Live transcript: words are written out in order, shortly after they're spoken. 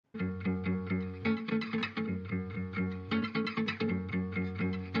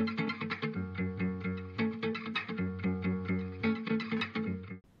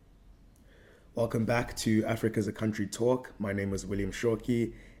Welcome back to Africa as a Country Talk. My name is William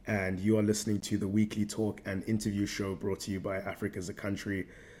Shorkey, and you are listening to the weekly talk and interview show brought to you by Africa as a Country.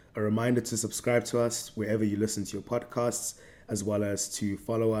 A reminder to subscribe to us wherever you listen to your podcasts, as well as to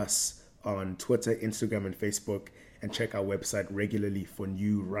follow us on Twitter, Instagram, and Facebook, and check our website regularly for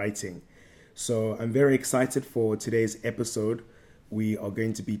new writing. So I'm very excited for today's episode. We are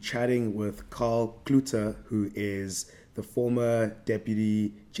going to be chatting with Carl Klute, who is the former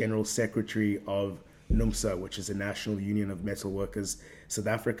Deputy General Secretary of NUMSA, which is the National Union of Metal Workers South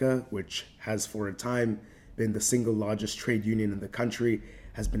Africa, which has for a time been the single largest trade union in the country,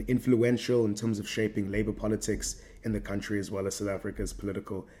 has been influential in terms of shaping labor politics in the country as well as South Africa's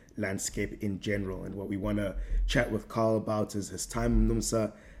political landscape in general. And what we want to chat with Carl about is his time in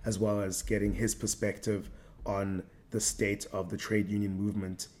NUMSA, as well as getting his perspective on the state of the trade union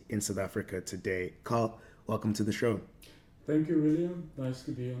movement in South Africa today. Carl, welcome to the show. Thank you, William. Nice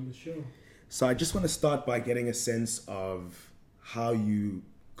to be on the show. So I just want to start by getting a sense of how you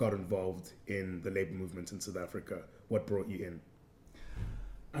got involved in the labor movement in South Africa. What brought you in?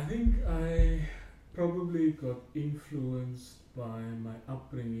 I think I probably got influenced by my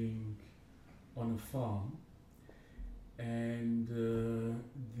upbringing on a farm and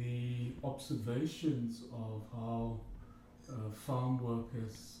the observations of how farm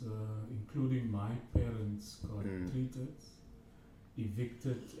workers, including my parents, got treated,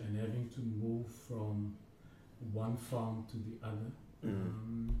 evicted, and having to move from one farm to the other.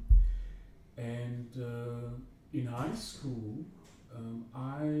 In high school,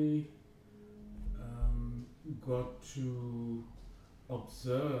 I got to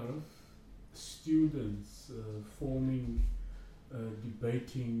observe students forming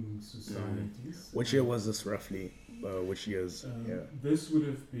debating societies. Which year was this roughly? Which years? This would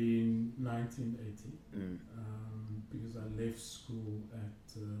have been 1980, because I left school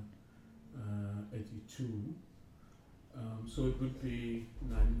at 82. So it would be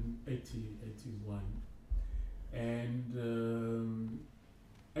 1980, 81. And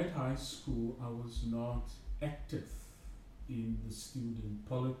at high school, I was not active in the student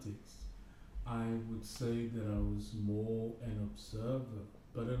politics. I would say that I was more an observer,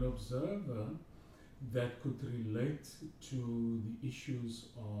 but an observer that could relate to the issues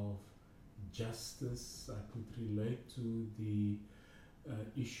of justice. I could relate to the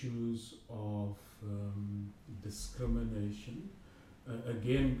issues of discrimination.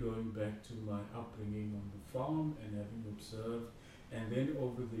 Again, going back to my upbringing on the farm and having observed, and then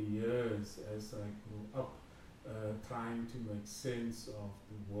over the years as I grew up, trying to make sense of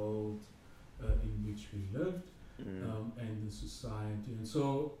the world in which we lived and the society. And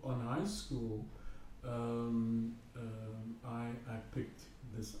so on high school, I picked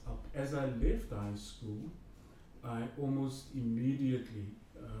this up. As I left high school, I almost immediately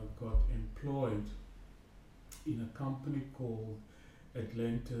got employed in a company called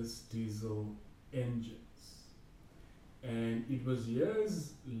Atlantis Diesel Engines. And it was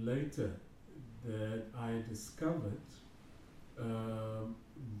years later that I discovered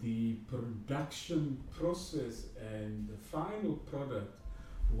the production process and the final product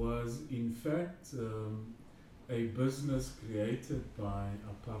was in fact a business created by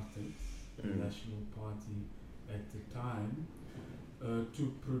apartheid, the National Party at the time,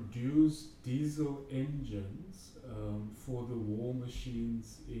 to produce diesel engines for the war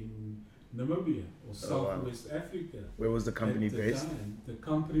machines in Namibia or Southwest Africa. Where was the company based? The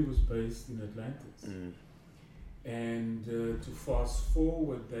company was based in Atlantis. And to fast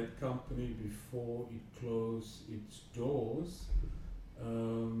forward, that company, before it closed its doors,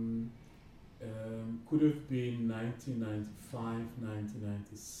 could have been 1995,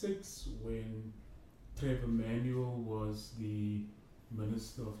 1996, when Trevor Manuel was the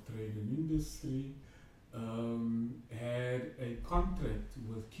Minister of Trade and Industry, had a contract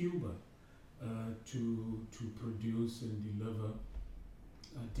with Cuba to produce and deliver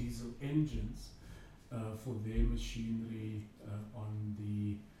diesel engines for their machinery on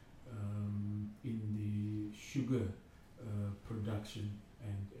the in the sugar production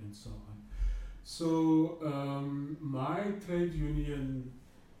and so on. So my trade union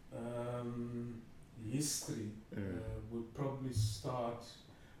history would probably start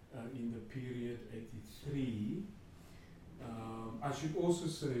in the period 83. I should also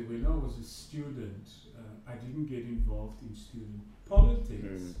say, when I was a student, I didn't get involved in student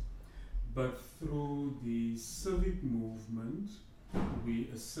politics, but through the civic movement, we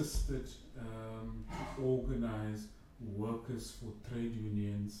assisted to organize workers for trade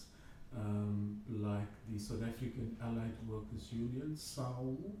unions like the South African Allied Workers Union,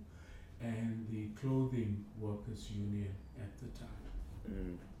 SAU, and the Clothing Workers Union at the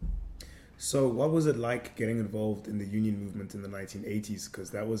time. So, what was it like getting involved in the union movement in the 1980s?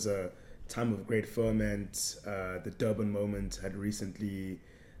 Because that was a time of great ferment. The Durban moment had recently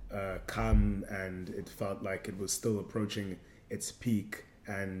come, and it felt like it was still approaching its peak.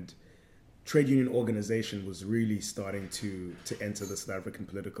 And trade union organization was really starting to enter the South African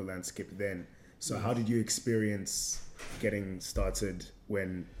political landscape then. So, how did you experience getting started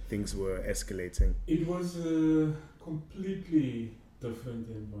when things were escalating? It was a completely different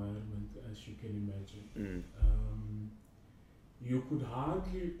environment, as you can imagine. You could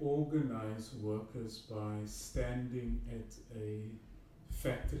hardly organize workers by standing at a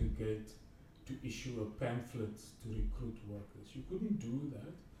factory gate to issue a pamphlet to recruit workers. You couldn't do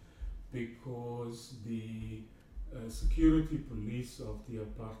that because the security police of the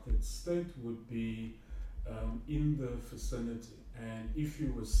apartheid state would be in the vicinity, and if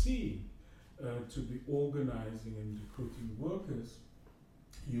you were seen to be organizing and recruiting workers,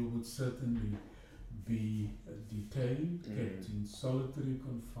 you would certainly be detained, kept in solitary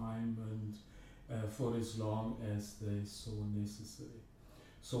confinement for as long as they saw necessary.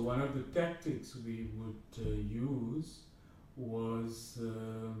 So one of the tactics we would use was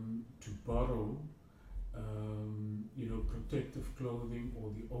to borrow protective clothing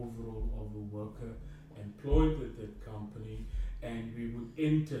or the overall of a worker employed at that company, and we would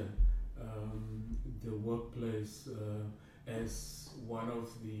enter the workplace as one of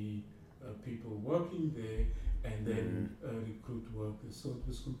the people working there, and then recruit workers. So it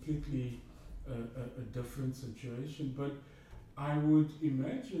was completely a different situation. But I would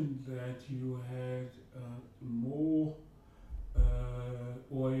imagine that you had more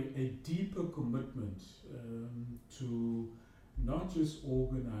or a deeper commitment to not just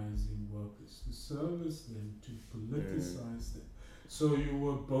organizing workers, to service them, to politicize them. So you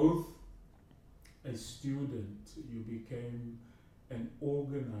were both a student, you became an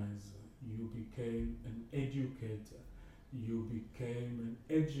organizer, you became an educator, you became an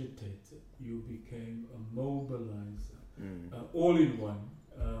agitator, you became a mobilizer, all in one,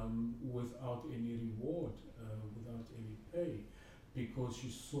 without any reward, without any pay, because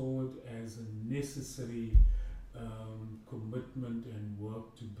you saw it as a necessary commitment and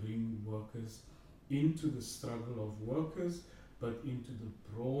work to bring workers into the struggle of workers, but into the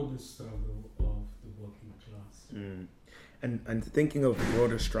broader struggle of the working class. And thinking of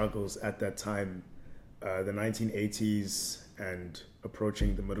broader struggles at that time, the 1980s and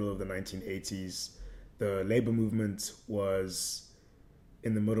approaching the middle of the 1980s, the labor movement was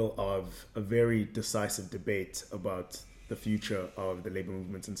in the middle of a very decisive debate about the future of the labor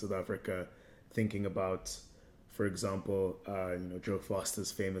movement in South Africa, thinking about, for example, Joe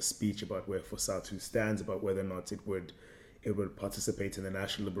Foster's famous speech about where FOSATU stands, about whether or not it would participate in the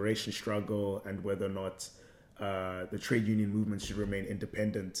national liberation struggle, and whether or not the trade union movement should remain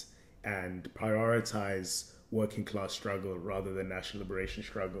independent and prioritize working class struggle rather than national liberation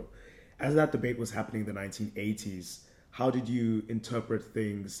struggle. As that debate was happening in the 1980s, how did you interpret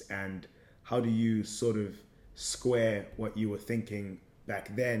things, and how do you sort of square what you were thinking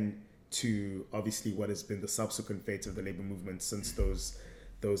back then to obviously what has been the subsequent fate of the labor movement since those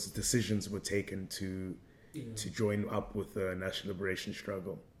decisions were taken to join up with the national liberation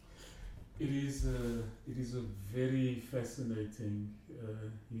struggle? It is a very fascinating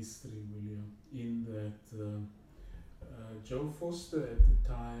history, William, in that Joe Foster at the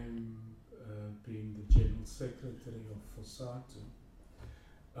time, being the General Secretary of FOSATU,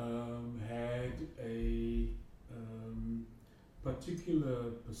 had a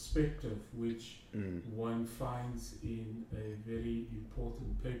particular perspective which one finds in a very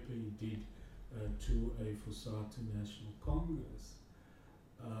important paper he did to a FOSATU National Congress.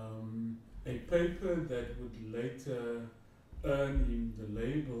 A paper that would later earn him the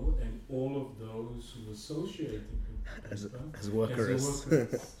label and all of those who associated with the paper as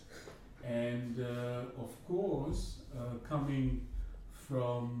workers. And of course, coming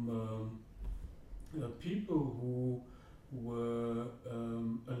from people who were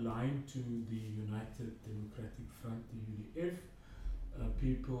aligned to the United Democratic Front, the UDF,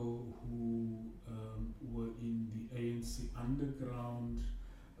 people who were in the ANC underground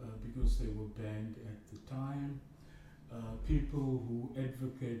because they were banned at the time, people who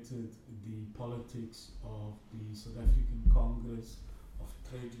advocated the politics of the South African Congress of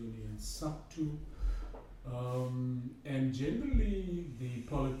Trade Unions, SACTU, and generally the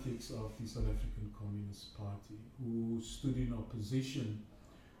politics of the South African Communist Party, who stood in opposition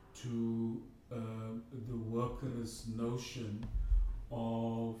to the workers' notion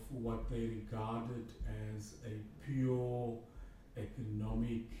of what they regarded as a pure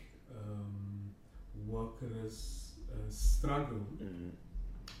economic workers' struggle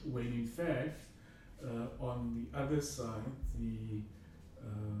when in fact on the other side,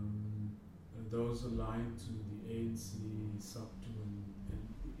 those aligned to the ANC, SAPTU and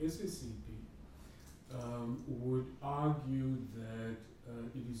the SSCP would argue that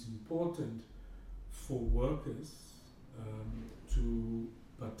it is important for workers to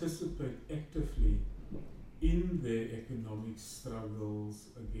participate actively in their economic struggles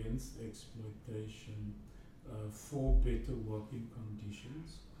against exploitation for better working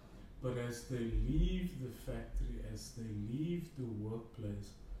conditions. But as they leave the factory, as they leave the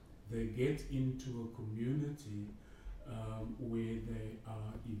workplace, they get into a community where they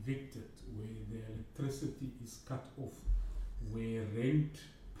are evicted, where their electricity is cut off, where rent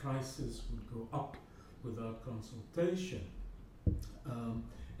prices would go up without consultation.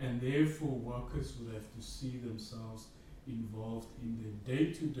 And therefore workers would have to see themselves involved in the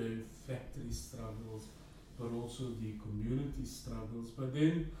day-to-day factory struggles, but also the community struggles. But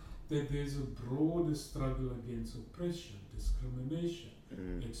then that there's a broader struggle against oppression, discrimination,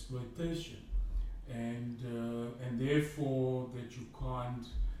 exploitation, and therefore that you can't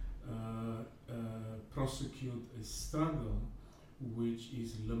prosecute a struggle which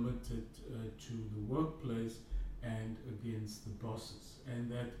is limited to the workplace and against the bosses, and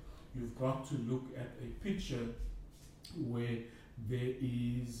that you've got to look at a picture where there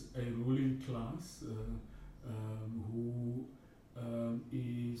is a ruling class who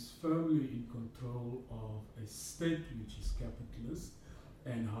is firmly in control of a state which is capitalist,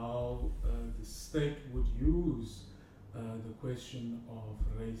 and how the state would use the question of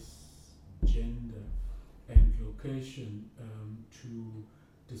race, gender, and location to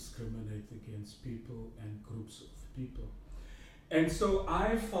discriminate against people and groups of people. And so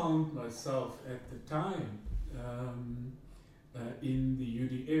I found myself at the time in the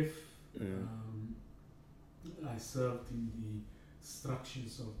UDF. I served in the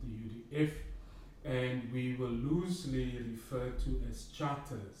structures of the UDF, and we were loosely referred to as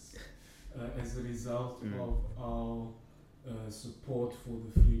charters as a result of our support for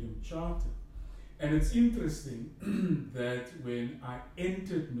the Freedom Charter. And it's interesting that when I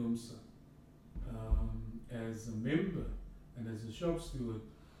entered NUMSA as a member and as a shop steward,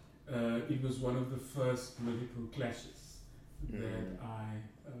 it was one of the first political clashes that I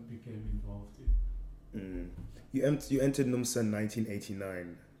became involved in. You entered NUMSA in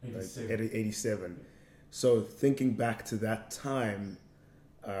 1989, 87. 87. So thinking back to that time,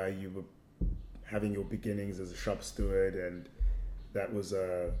 you were having your beginnings as a shop steward, and that was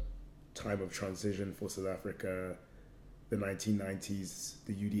a time of transition for South Africa. The 1990s,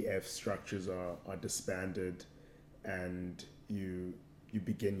 the UDF structures are disbanded, and you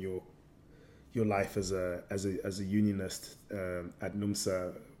begin your life as a unionist at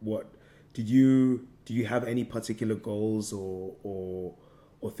NUMSA. What do you have any particular goals or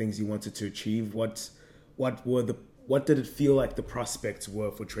things you wanted to achieve? What did it feel like the prospects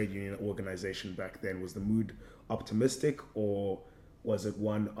were for trade union organization back then? Was the mood optimistic, or was it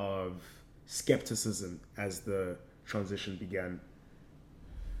one of skepticism as the transition began?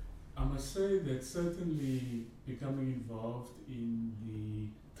 I must say that certainly becoming involved in the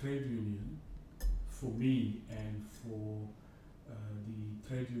trade union, for me and for the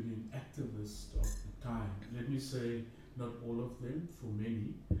trade union activists of the time, let me say not all of them, for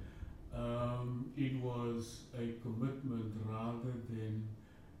many, it was a commitment rather than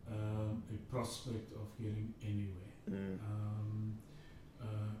a prospect of getting anywhere.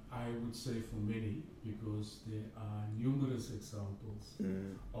 I would say for many, because there are numerous examples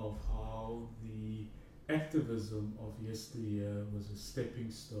of how the activism of yesteryear was a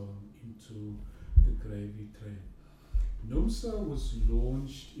stepping stone into the gravy train. NUMSA was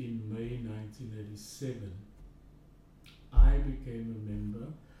launched in May 1987. I became a member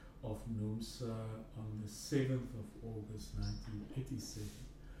of NUMSA on the 7th of August 1987.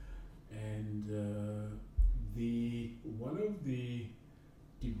 And one of the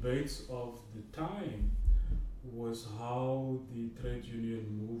debates of the time was how the trade union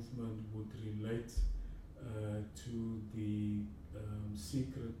movement would relate to the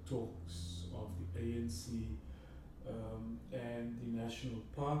secret talks of the ANC and the National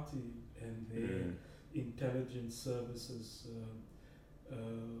Party and their intelligence services,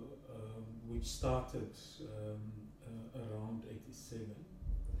 which started around 87.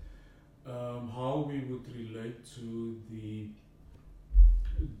 How we would relate to the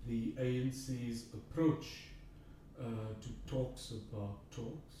ANC's approach to talks about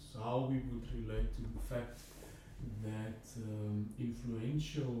talks, how we would relate to the fact that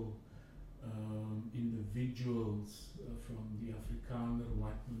influential individuals from the Afrikaner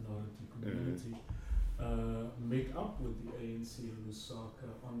white minority community met up with the ANC in Lusaka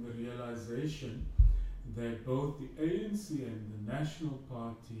on the realization that both the ANC and the National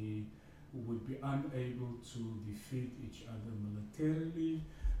Party would be unable to defeat each other militarily.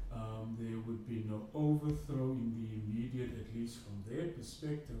 There would be no overthrow in the immediate, at least from their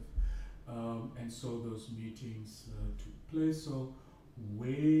perspective. And so those meetings took place. So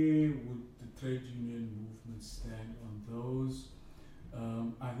where would the trade union movement stand on those?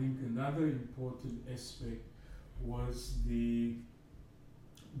 I think another important aspect was the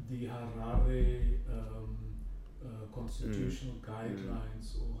Harare constitutional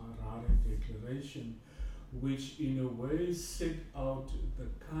guidelines or Harare Declaration, which in a way set out the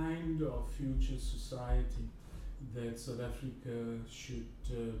kind of future society that South Africa should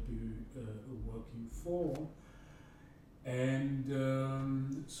be working for. And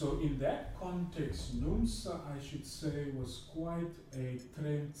so in that context, NUMSA, I should say, was quite a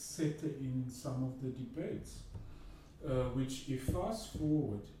trendsetter in some of the debates, which if fast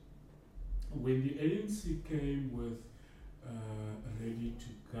forward, when the ANC came with ready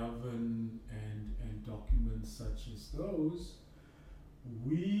to govern and documents such as those,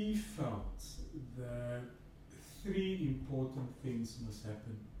 we felt that three important things must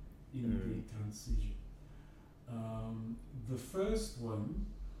happen in the transition. The first one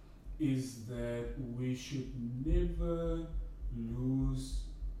is that we should never lose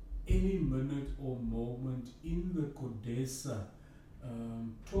any minute or moment in the CODESA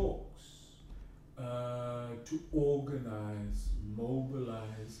talks to organize,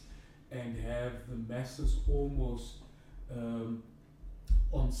 mobilize, and have the masses almost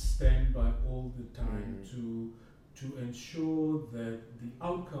on standby all the time to ensure that the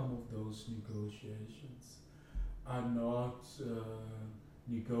outcome of those negotiations are not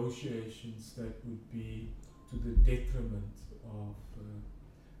negotiations that would be to the detriment of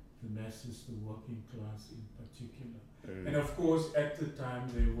the masses, the working class in particular. And of course, at the time,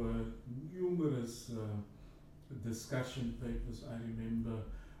 there were numerous discussion papers. I remember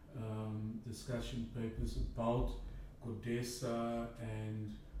discussion papers about CODESA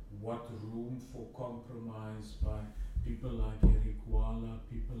and what room for compromise by people like Eric Wala,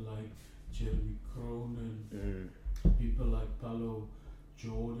 people like Jeremy Cronin, people like Paulo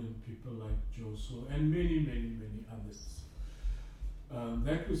Jordan, people like Joso, and many, many, many others.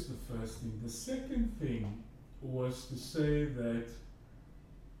 That was the first thing. The second thing was to say that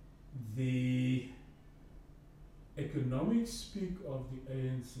the economic speak of the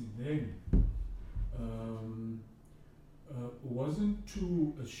ANC then wasn't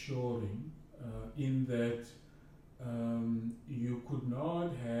too assuring in that you could not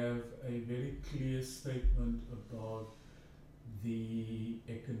have a very clear statement about the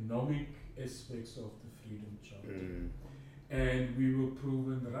economic aspects of the Freedom Charter. And we were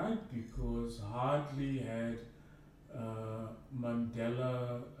proven right, because hardly had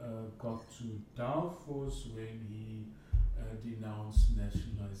Mandela got to Davos when he denounced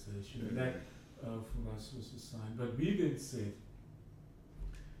nationalization. And that for us was a sign. But we then said,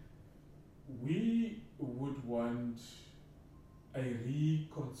 we would want a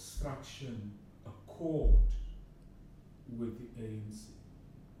reconstruction accord with the ANC,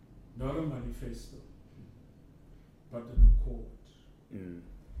 not a manifesto, but an accord,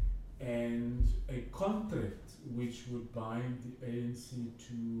 and a contract which would bind the ANC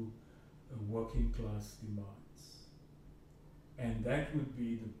to working class demands. And that would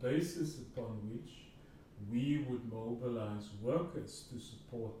be the basis upon which we would mobilize workers to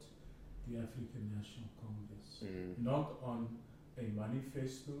support the African National Congress, not on a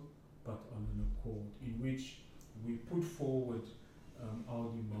manifesto, but on an accord in which we put forward our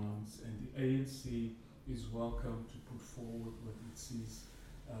demands, and the ANC is welcome to put forward what it sees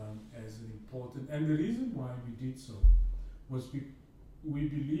as an important. And the reason why we did so was we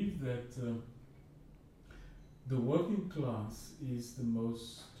believe that the working class is the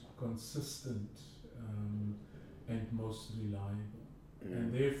most consistent and most reliable.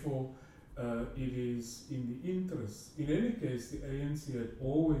 And therefore, it is in the interest, in any case, the ANC had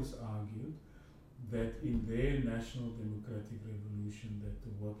always argued that in their national democratic revolution that the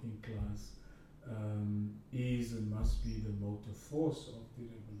working class is and must be the motor force of the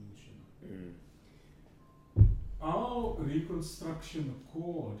revolution. Our reconstruction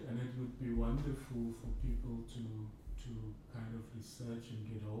accord, and it would be wonderful for people to kind of research and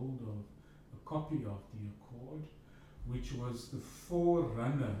get hold of a copy of the accord, which was the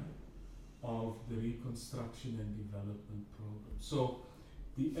forerunner of the Reconstruction and Development Program. So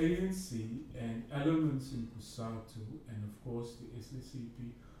the ANC and elements in COSATU, and of course the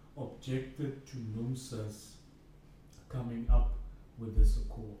SACP, objected to NUMSA's coming up with this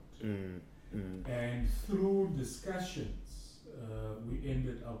accord. And through discussions, we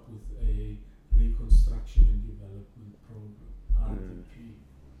ended up with a Reconstruction and Development Program, RDP,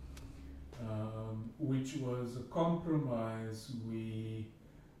 which was a compromise we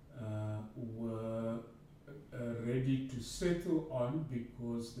were ready to settle on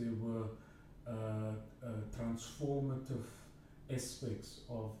because there were transformative aspects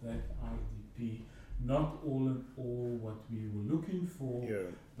of that RDP. Not all in all what we were looking for,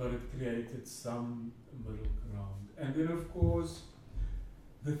 but it created some middle ground. And then, of course,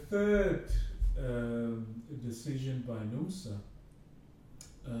 the third decision by NUMSA,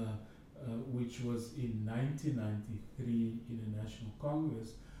 which was in 1993 in a National Congress,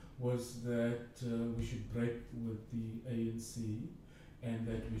 was that we should break with the ANC and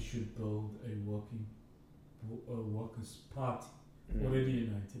that we should build a workers' party already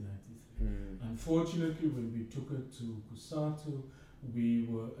in 1993. Unfortunately, when we took it to COSATU, we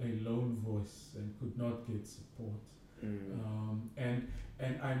were a lone voice and could not get support. And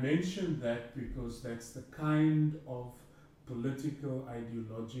I mention that because that's the kind of political,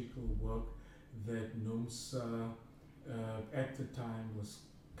 ideological work that NUMSA at the time was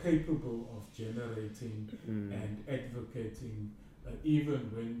capable of generating and advocating, even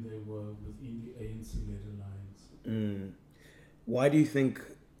when they were within the ANC-led alliance. Why do you think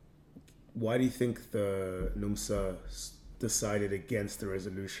the NUMSA decided against the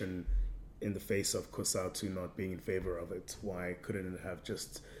resolution in the face of COSATU not being in favor of it? Why couldn't it have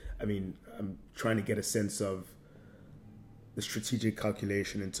just... I mean, I'm trying to get a sense of the strategic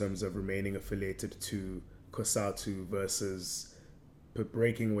calculation in terms of remaining affiliated to COSATU versus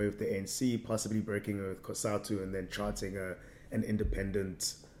breaking away with the ANC, possibly breaking away with COSATU, and then charting an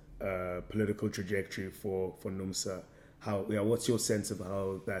independent political trajectory for NUMSA. What's your sense of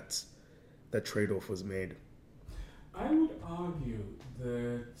how that trade-off was made? I would argue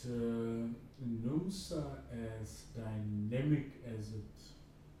that NUMSA, as dynamic as it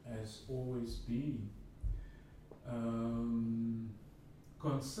has always been,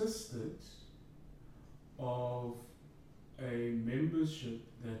 consisted of a membership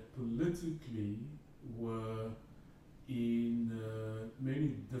that politically were in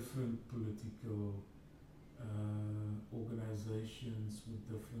many different political organizations with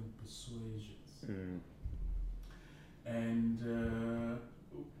different persuasions. And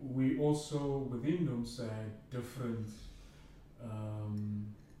we also, within NUMSA, had different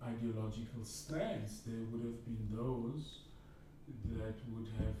ideological strands. There would have been those that would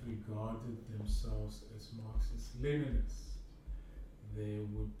have regarded themselves as Marxist-Leninists. There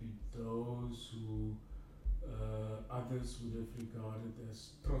would be those who others would have regarded as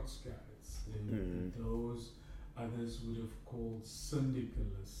Trotskyites. There would be those others would have called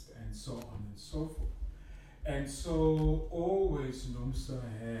syndicalists, and so on and so forth. And so always NUMSA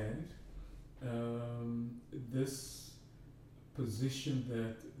had this position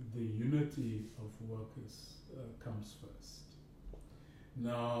that the unity of workers comes first.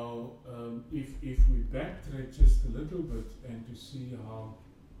 Now, if we backtrack just a little bit and to see how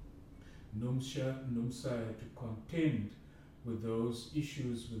NUMSA had to contend with those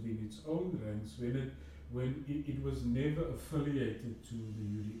issues within its own ranks, when it was never affiliated to the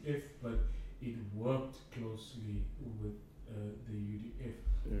UDF, but it worked closely with the UDF.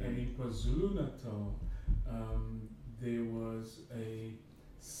 And in KwaZulu-Natal, there was a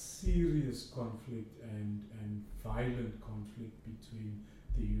serious conflict and violent conflict between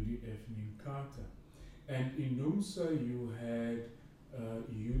the UDF and Inkatha. And in NUMSA you had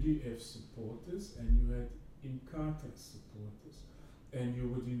UDF supporters and you had Inkatha supporters. And you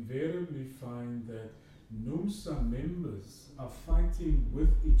would invariably find that NUMSA members are fighting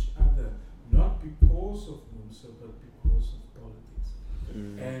with each other, not because of NUMSA, but because of politics.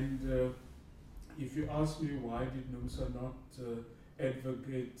 And if you ask me why did NUMSA not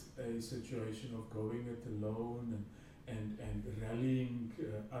advocate a situation of going it alone and rallying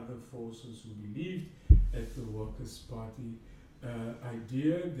other forces who believed at the Workers' Party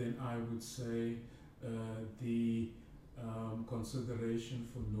idea, then I would say the consideration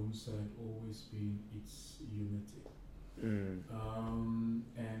for NUMSA had always been its unity. And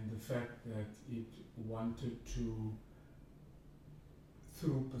the fact that it wanted to,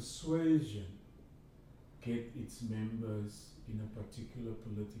 through persuasion, get its members in a particular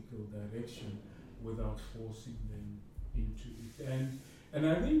political direction without forcing them into it. And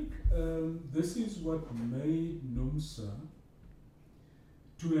I think this is what made NUMSA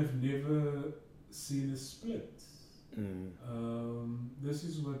to have never seen a split. This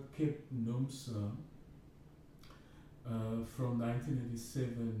is what kept NUMSA from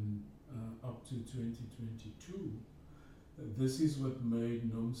 1987 up to 2022, this is what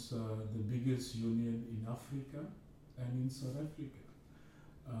made NUMSA the biggest union in Africa and in South Africa.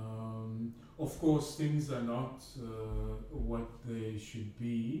 Of course, things are not what they should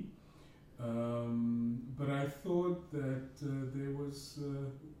be, but I thought that there was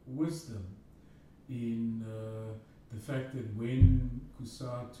wisdom in the fact that when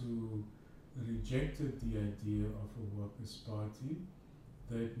COSATU rejected the idea of a workers' party,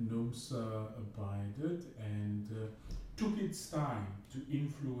 that NUMSA abided and took its time to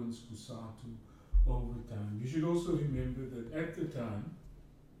influence COSATU over time. You should also remember that at the time,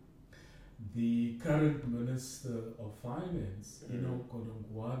 the current Minister of Finance, Enoch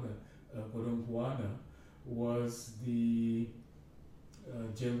Godongwana, was the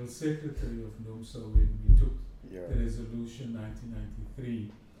General Secretary of NUMSA when we took the resolution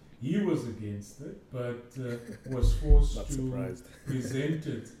 1993. He was against it, but was forced to present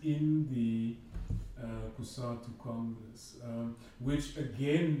it in the COSATU Congress, which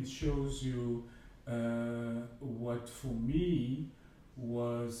again shows you what for me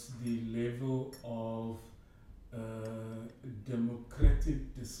was the level of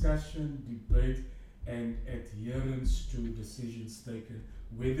democratic discussion, debate, and adherence to decisions taken,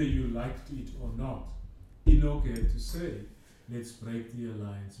 whether you liked it or not. Enoch had to say, let's break the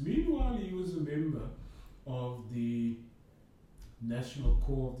alliance. Meanwhile, he was a member of the National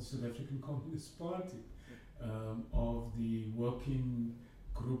Core of the South African Communist Party, of the working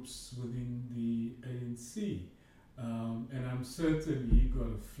groups within the ANC. And I'm certain he got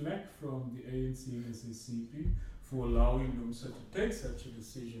a flack from the ANC and SACP for allowing NUMSA to take such a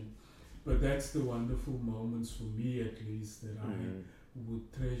decision. But that's the wonderful moments, for me at least, that I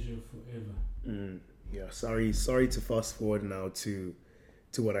would treasure forever. Yeah, sorry to fast forward now to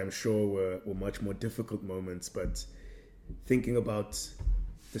what I'm sure were much more difficult moments, but thinking about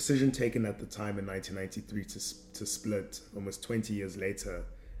decision taken at the time in 1993 to split, almost 20 years later,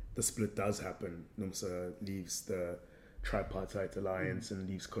 the split does happen. NUMSA leaves the tripartite alliance and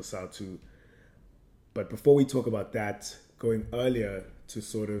leaves COSATU. But before we talk about that, going earlier to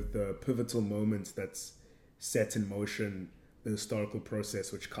sort of the pivotal moments that's set in motion the historical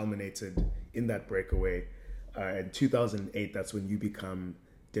process which culminated in that breakaway. In 2008, that's when you become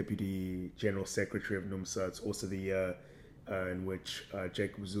Deputy General Secretary of NUMSA. It's also the year in which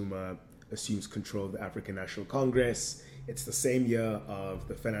Jacob Zuma assumes control of the African National Congress. It's the same year of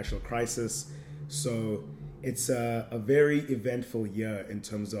the financial crisis. So it's a very eventful year in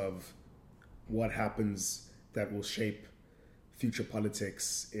terms of what happens that will shape future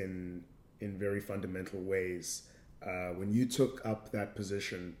politics in very fundamental ways. When you took up that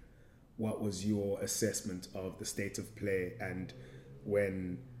position, what was your assessment of the state of play? And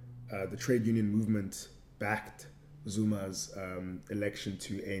when the trade union movement backed Zuma's election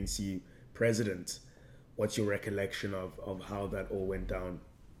to ANC president, what's your recollection of how that all went down?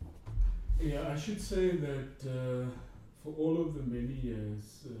 Yeah, I should say that for all of the many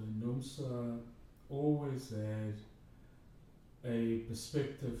years, NUMSA always had a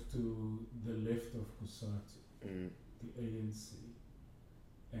perspective to the left of COSATU, the ANC,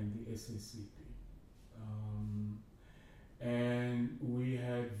 and the SACP. And we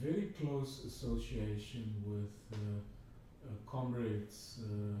had very close association with comrades,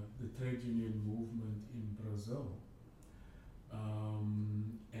 the trade union movement in Brazil,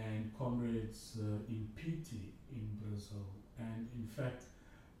 and comrades in PT in Brazil. And in fact,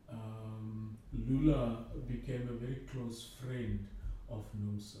 Lula became a very close friend of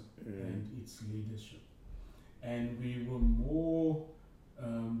NUMSA and its leadership. And we were more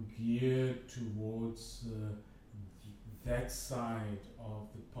geared towards that side of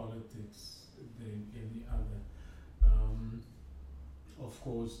the politics than any other. Of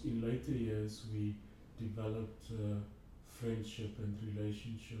course, in later years, we developed friendship and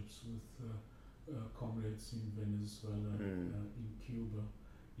relationships with comrades in Venezuela, in Cuba,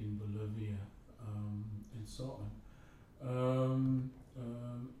 in Bolivia, and so on.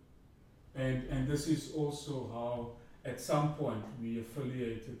 And this is also how, at some point, we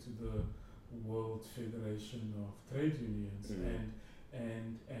affiliated to the World Federation of Trade Unions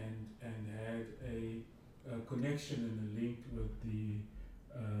and had a connection and a link with the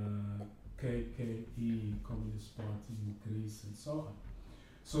KKE, Communist Party in Greece, and so on.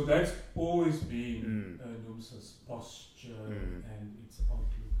 So that's always been NUMSA's posture and its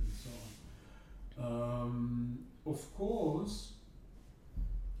outlook and so on. Of course,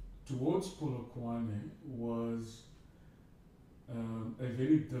 towards Polokwane was a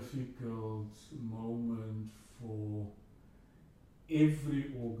very difficult moment for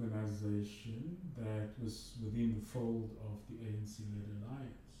every organization that was within the fold of the ANC-led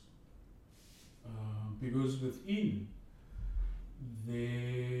alliance. Because within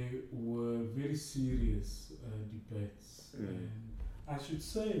there were very serious debates, and I should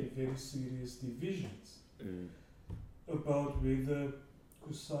say very serious divisions about whether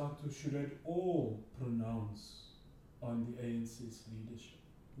COSATU should at all pronounce on the ANC's leadership,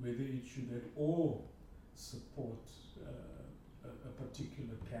 whether it should at all support a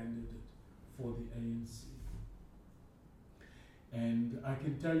particular candidate for the ANC. And I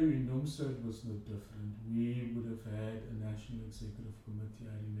can tell you in NUMSA it was no different. We would have had a National Executive Committee,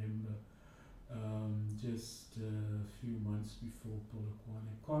 I remember, just a few months before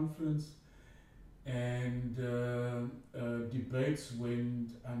Polokwane Conference, and debates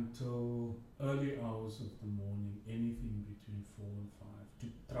went until early hours of the morning, anything between 4 and 5, to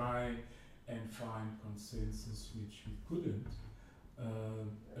try and find consensus, which we couldn't,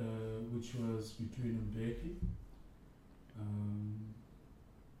 which was between Mbeki,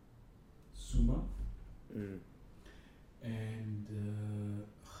 Zuma, and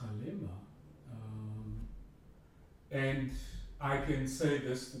Kgalema. And I can say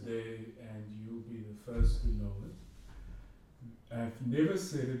this today, and you'll be the first to know it. I've never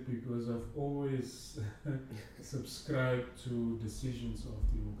said it because I've always subscribed to decisions of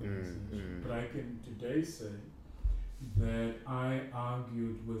the organization. But I can today say that I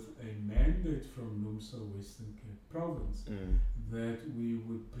argued with a mandate from NUMSA Western Cape Province that we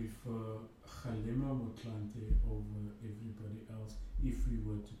would prefer Kgalema Motlanthe over everybody else if we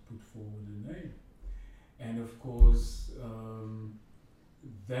were to put forward a name. And of course,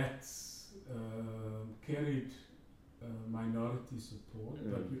 that carried minority support,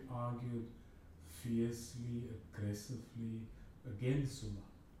 but we argued fiercely, aggressively against Zuma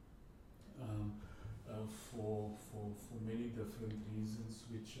for many different reasons,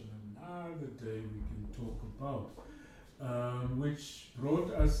 which on another day we can talk about, which brought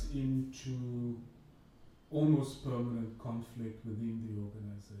us into almost permanent conflict within the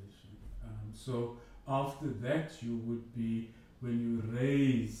organization. So after that, you would be, when you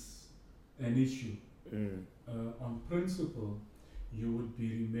raise an issue on principle, you would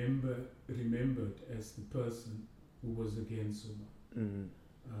be remembered as the person who was against Zuma.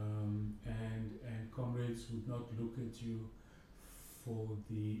 And comrades would not look at you for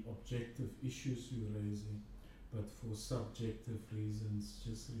the objective issues you're raising, but for subjective reasons,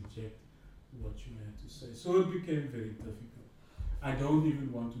 just reject what you had to say. So it became very difficult. I don't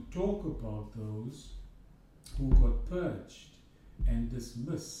even want to talk about those who got purged and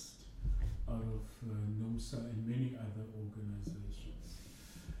dismissed out of NUMSA and many other organizations.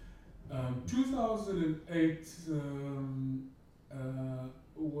 2008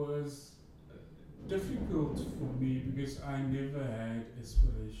 was difficult for me because I never had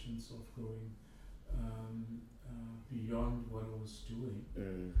aspirations of going beyond what I was doing.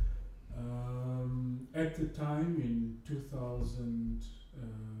 At the time in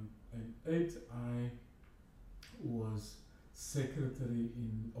 2008, I was secretary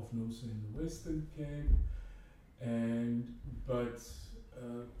of NUMSA in the Western Cape, but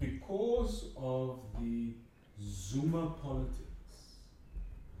because of the Zuma politics,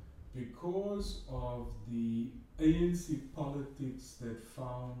 because of the ANC politics that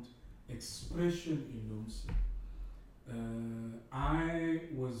found expression in NUMSA, I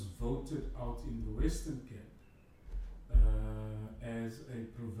was voted out in the Western Cape as a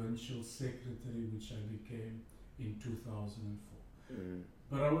provincial secretary, which I became in 2004.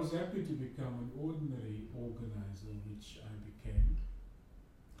 But I was happy to become an ordinary organizer, which I became.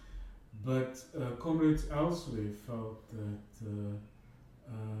 But comrades elsewhere felt that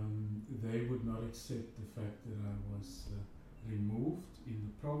they would not accept the fact that I was removed in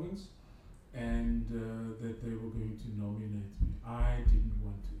the province, and that they were going to nominate me. I didn't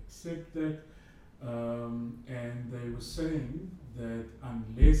want to accept that, and they were saying that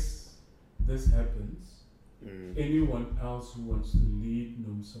unless this happens, anyone else who wants to lead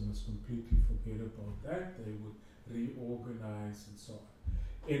NUMSA must completely forget about that. They would reorganize and so on.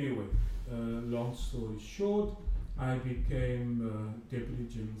 Anyway, long story short, I became Deputy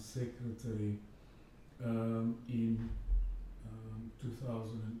General Secretary in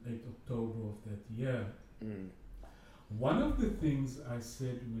 2008, October of that year. One of the things I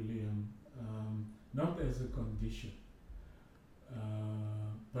said, William, not as a condition,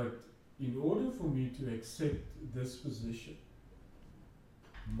 but in order for me to accept this position,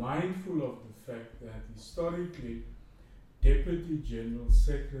 mindful of the fact that historically Deputy General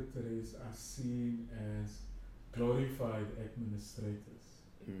Secretaries are seen as glorified administrators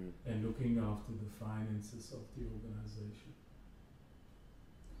and looking after the finances of the organization.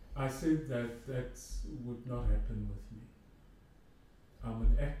 I said that would not happen with me. I'm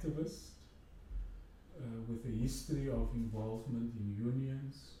an activist. with a history of involvement in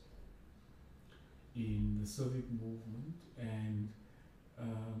unions, in the civic movement, and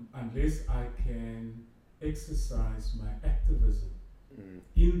unless I can exercise my activism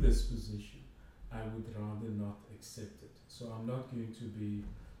in this position, I would rather not accept it. So I'm not going to be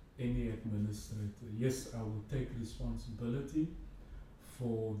any administrator. Yes, I will take responsibility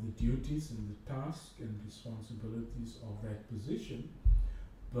for the duties and the tasks and responsibilities of that position,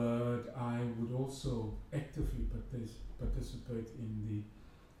 but I would also actively participate in the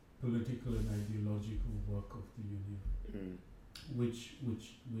political and ideological work of the union, which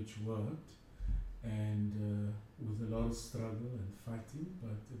worked, and with a lot of struggle and fighting,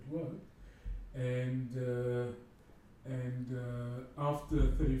 but it worked. And after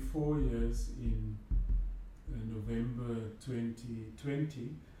 34 years, in November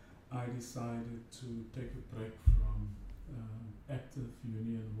 2020, I decided to take a break from active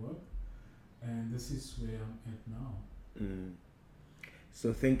union work, and this is where I'm at now.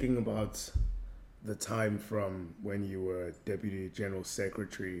 So thinking about the time from when you were Deputy General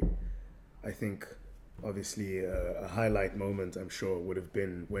Secretary, I think obviously a highlight moment, I'm sure, would have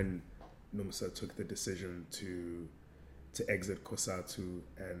been when NUMSA took the decision to exit COSATU,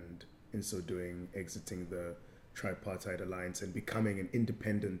 and in so doing exiting the tripartite alliance and becoming an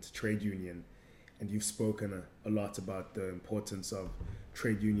independent trade union. And you've spoken a lot about the importance of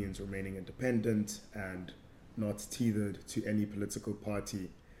trade unions remaining independent and not tethered to any political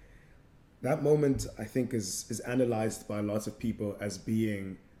party. That moment, I think, is analyzed by a lot of people as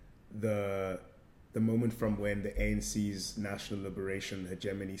being the moment from when the ANC's national liberation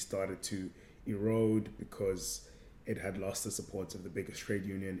hegemony started to erode because it had lost the support of the biggest trade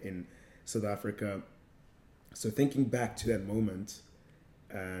union in South Africa. So thinking back to that moment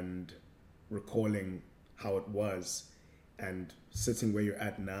and recalling how it was and sitting where you're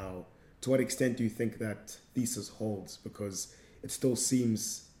at now, to what extent do you think that thesis holds? Because it still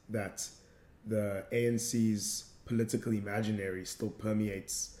seems that the ANC's political imaginary still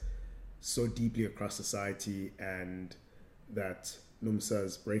permeates so deeply across society, and that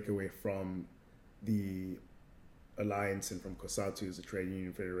NUMSA's breakaway from the alliance and from COSATU as a trade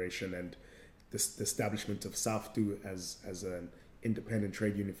union federation, and the establishment of SAFTU as an independent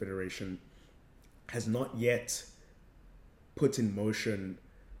trade union federation has not yet put in motion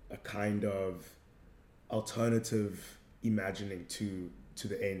a kind of alternative imagining to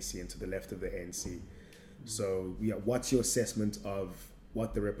the ANC and to the left of the ANC. So yeah, what's your assessment of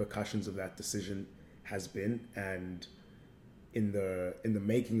what the repercussions of that decision has been, and in the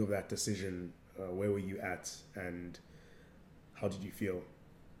making of that decision, where were you at and how did you feel?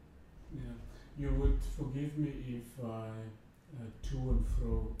 Yeah, you would forgive me if I to and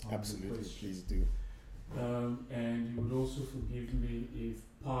fro on Absolutely, the question. please do. And you would also forgive me if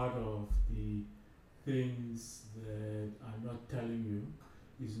part of the things that I'm not telling you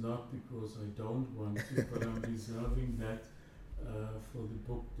is not because I don't want to, but I'm reserving that for the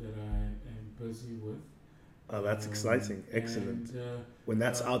book that I am busy with. Oh, that's exciting. Excellent. And, when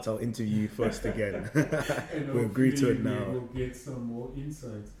that's out, I'll interview you first again. And we'll agree to it now. We'll get some more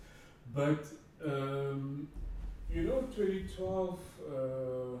insights. But, 2012,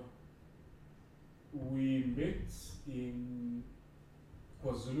 we met in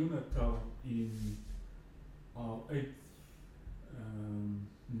KwaZulu-Natal in our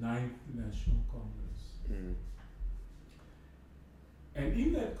 9th National Congress. And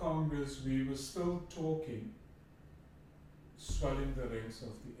in that Congress, we were still talking, swelling the ranks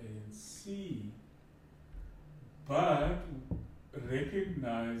of the ANC, but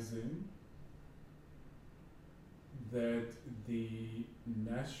recognizing that the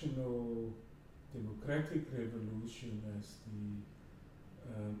National Democratic Revolution, as the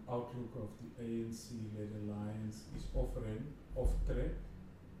outlook of the ANC-led alliance, is off track,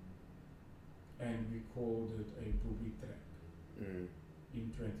 and we called it a booby track in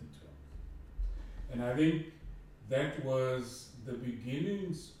 2012. And I think that was the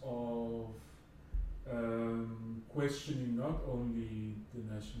beginnings of questioning not only the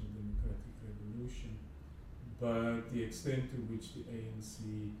National Democratic Revolution, but the extent to which the ANC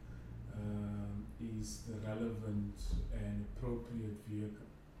is the relevant and appropriate vehicle.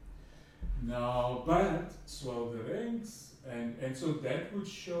 Now, but swell the ranks, and so that would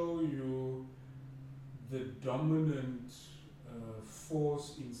show you the dominant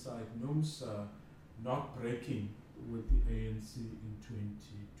force inside NUMSA not breaking with the ANC in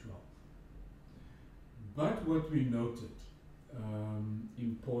 2012. But what we noted,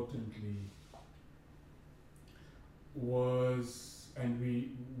 importantly, was, and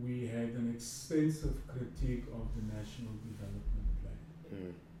we had an extensive critique of the National Development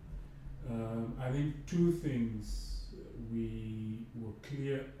Plan. I think two things we were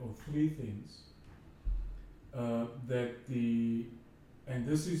clear, or three things, that and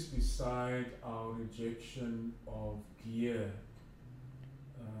this is beside our rejection of GEAR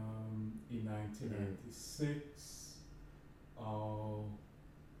in 1996, our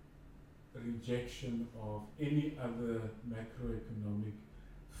rejection of any other macroeconomic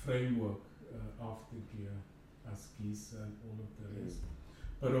framework after GEAR, ASGISA and all of the rest.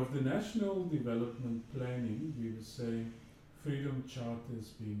 But of the national development planning, we were saying freedom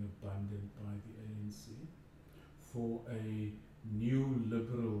charters being abandoned by the ANC for a new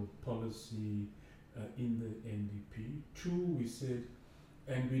liberal policy in the NDP. Two, we said,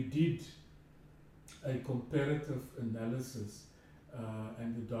 and we did a comparative analysis,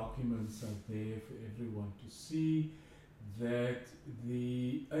 and the documents are there for everyone to see, that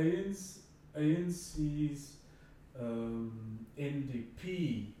the ANC's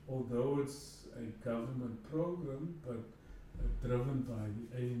NDP, although it's a government program but driven by the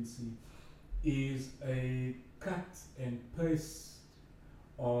ANC, is a cut and paste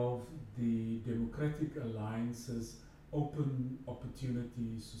of the Democratic Alliance's open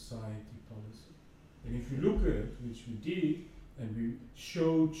opportunity society policy. And if you look at it, which we did, and we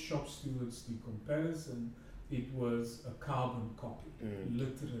showed shop stewards the comparison, it was a carbon copy,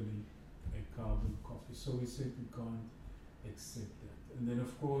 literally a carbon copy. So we said we can't accept that. And then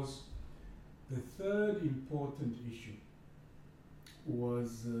of course, the third important issue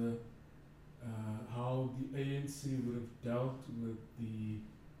was how the ANC would have dealt with the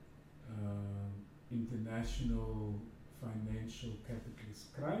international financial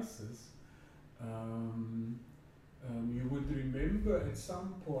capitalist crisis. You would remember at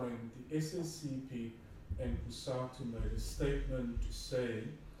some point the SSCP and COSATU made a statement to say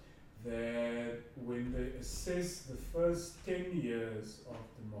that when they assess the first 10 years of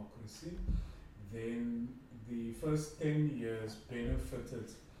democracy, then the first 10 years benefited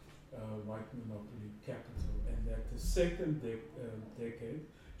white monopoly capital, and that the second decade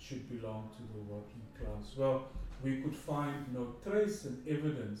should belong to the working class. Well, we could find no trace and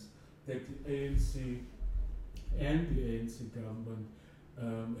evidence that the ANC and the ANC government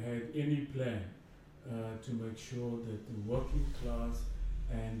had any plan to make sure that the working class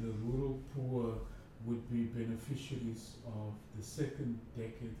and the rural poor would be beneficiaries of the second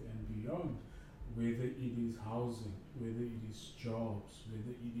decade and beyond, whether it is housing, whether it is jobs,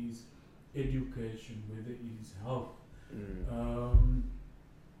 whether it is education, whether it is health.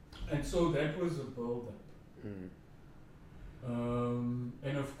 And so that was a build-up.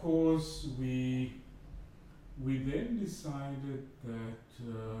 And of course, we then decided that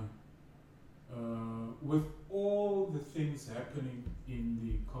with all the things happening in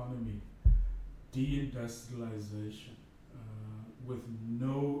the economy, deindustrialization, with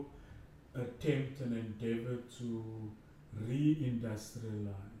no attempt and endeavor to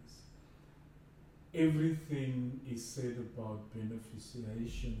reindustrialize, everything is said about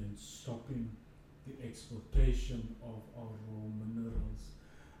beneficiation and stopping the exportation of our raw minerals,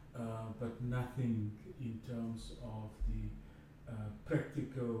 but nothing in terms of the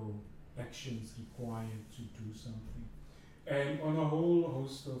practical actions required to do something. And on a whole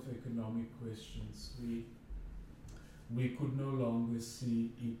host of economic questions, we could no longer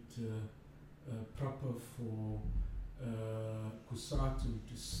see it proper for COSATU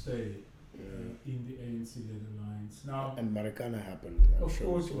to stay in the ANC-led alliance. Now, and Marikana happened. Of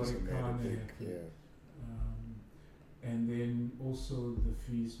course, Marikana happened. Yeah. And then also the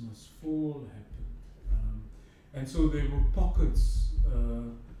fees must fall happened. And so there were pockets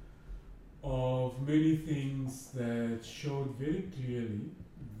of many things that showed very clearly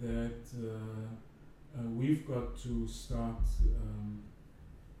that we've got to start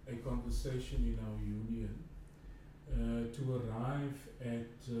a conversation in our union to arrive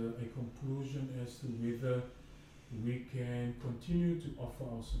at a conclusion as to whether we can continue to offer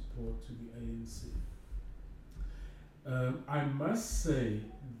our support to the ANC. I must say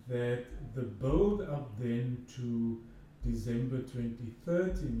that the build-up then to December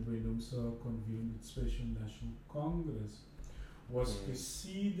 2013, when UMSA convened its Special National Congress, was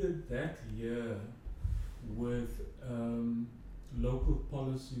preceded that year with local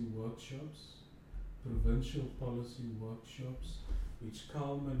policy workshops, provincial policy workshops, which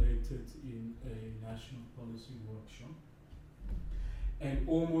culminated in a national policy workshop. And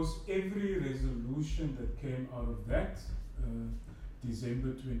almost every resolution that came out of that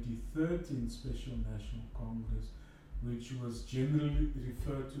December 2013 Special National Congress, which was generally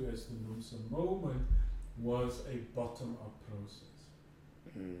referred to as the UMSA moment, was a bottom-up process.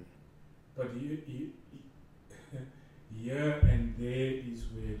 But here and there is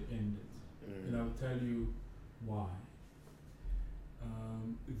where it ended. And I'll tell you why.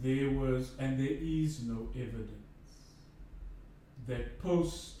 There was, and there is no evidence that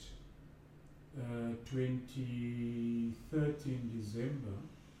post 2013 December,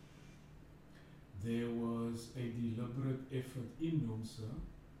 there was a deliberate effort in NUMSA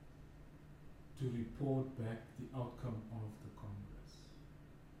to report back the outcome of the Congress,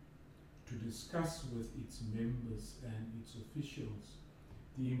 to discuss with its members and its officials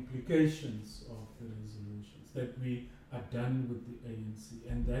the implications of the resolutions, that we are done with the ANC,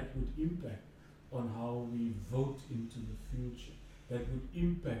 and that would impact on how we vote into the future, that would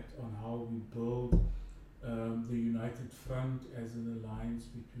impact on how we build the United Front as an alliance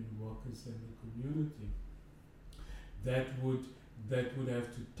between workers and the community. That would have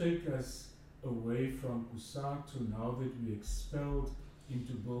to take us away from COSATU now that we expelled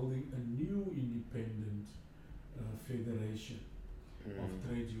into building a new independent federation of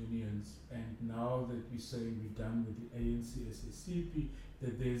trade unions, and now that we say we're done with the ANC SSCP,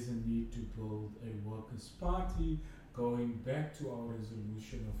 that there's a need to build a workers' party going back to our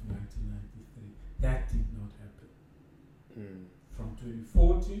resolution of 1993. That did not happen. From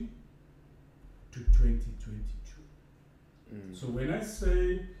 2014 to 2022. So when I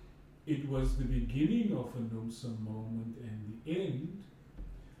say it was the beginning of a NUMSA moment and the end,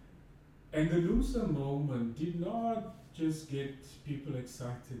 and the NUMSA moment did not just get people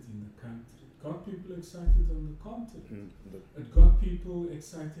excited in the country. It got people excited on the continent. It got people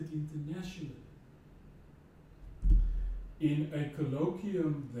excited internationally. In a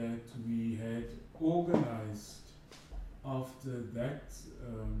colloquium that we had organized after that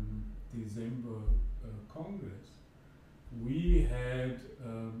December Congress, we had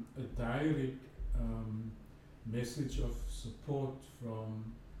a direct message of support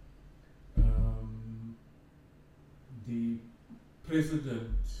from the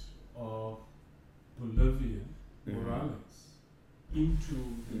president of Bolivia, Morales, into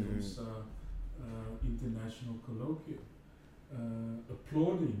the NUMSA International Colloquium,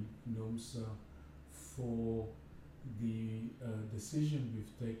 applauding NUMSA for the decision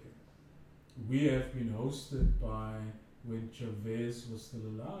we've taken. We have been hosted by, when Chavez was still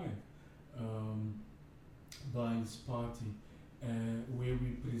alive, by his party, where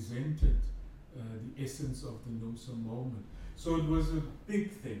we presented the essence of the NUMSA moment. So it was a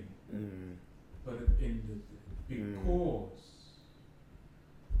big thing, but it ended because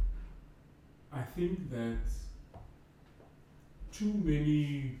I think that too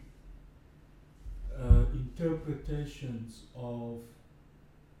many interpretations of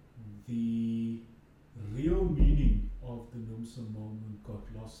the real meaning of the NUMSA moment got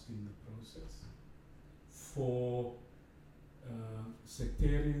lost in the process for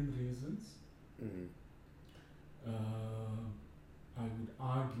sectarian reasons. I would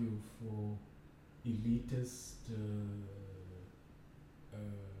argue for elitist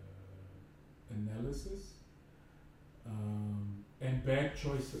analysis and bad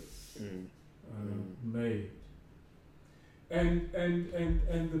choices made. And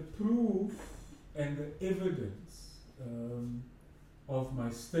the proof and the evidence of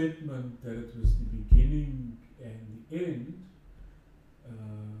my statement that it was the beginning and the end,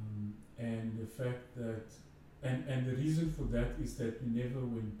 and the fact that, and the reason for that is that we never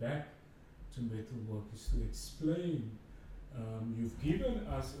went back to metal workers to explain. You've given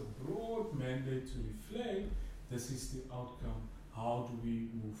us a broad mandate to reflect, this is the outcome, how do we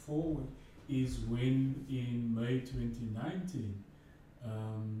move forward, is when in May 2019,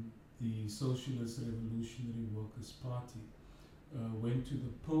 the Socialist Revolutionary Workers' Party went to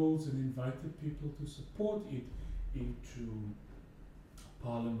the polls and invited people to support it into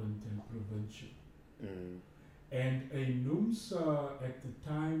Parliament and provincial. And a NUMSA at the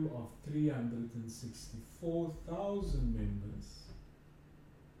time of 364,000 members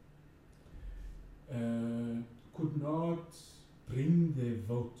could not bring their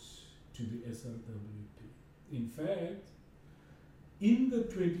votes to the SRWP. In fact, in the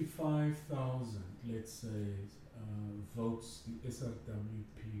 25,000, let's say, votes the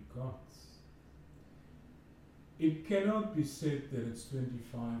SRWP got, it cannot be said that it's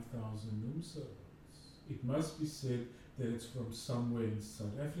 25,000 NUMSA votes. It must be said that it's from somewhere in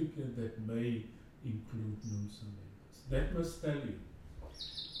South Africa that may include NUMSA members. That must tell you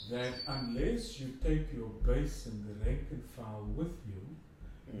that unless you take your base and the rank and file with you,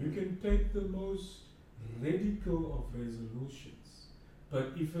 you can take the most radical of resolutions.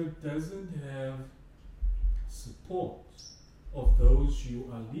 But if it doesn't have support of those you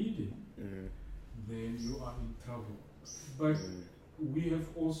are leading, then you are in trouble. But we have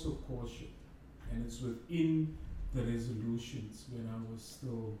also cautioned, and it's within the resolutions when I was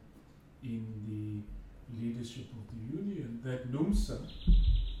still in the leadership of the union that NUMSA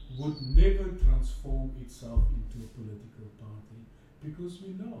would never transform itself into a political party because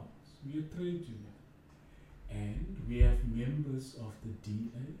we're not. We're a trade union. And we have members of the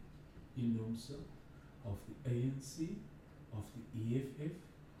DA in NUMSA, of the ANC, of the EFF.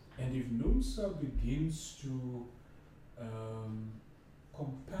 And if NUMSA begins to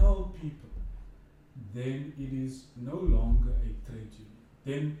compel people, then it is no longer a trade union.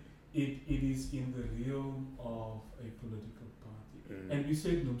 Then it is in the realm of a political party. And we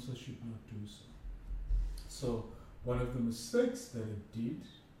said NUMSA should not do so. So one of the mistakes that it did,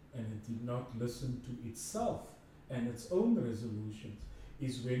 and it did not listen to itself and its own resolutions,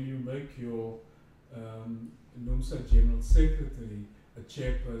 is when you make your NUMSA General Secretary a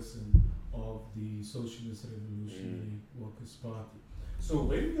chairperson of the Socialist Revolutionary Workers' Party. So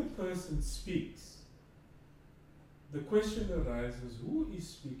when the person speaks, the question arises, who is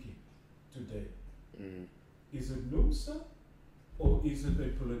speaking today? Is it NUMSA or is it a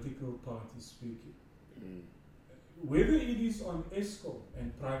political party speaking? Whether it is on ESCOM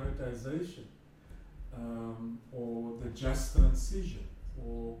and privatization, or the just transition,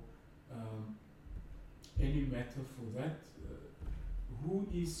 or any matter for that, who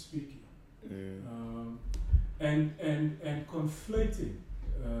is speaking? And conflating,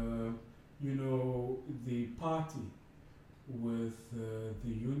 the party with the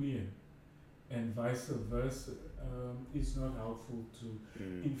union and vice versa is not helpful to.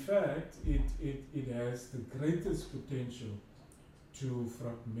 In fact, it has the greatest potential to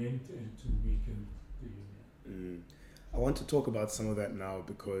fragment and to weaken the union. I want to talk about some of that now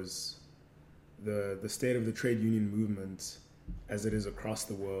because the state of the trade union movement, as it is across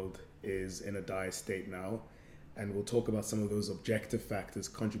the world, is in a dire state now. And we'll talk about some of those objective factors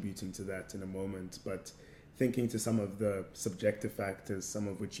contributing to that in a moment. But thinking to some of the subjective factors, some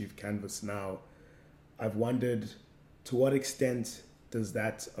of which you've canvassed now, I've wondered, to what extent does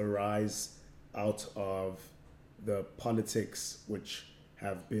that arise out of the politics which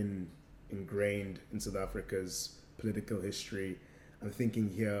have been ingrained in South Africa's political history? I'm thinking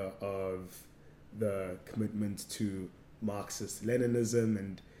here of the commitment to Marxist-Leninism,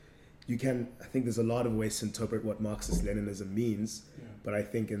 and I think there's a lot of ways to interpret what Marxist-Leninism means, but I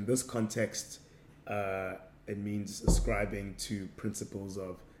think in this context, it means ascribing to principles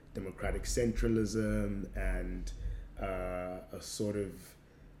of democratic centralism and a sort of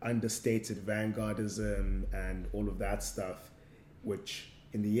understated vanguardism and all of that stuff, which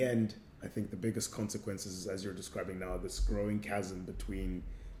in the end, I think the biggest consequences is, as you're describing now, this growing chasm between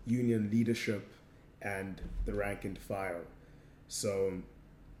union leadership and the rank and file. So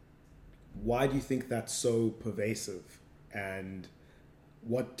why do you think that's so pervasive, and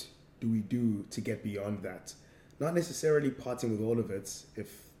what do we do to get beyond that? Not necessarily parting with all of it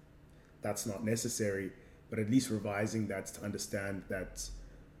if that's not necessary, but at least revising that to understand that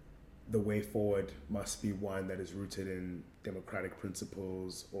the way forward must be one that is rooted in democratic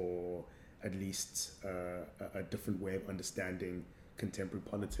principles, or at least a different way of understanding contemporary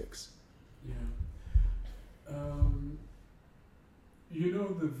politics.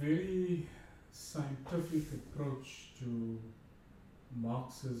 The very scientific approach to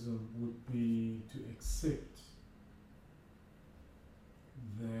Marxism would be to accept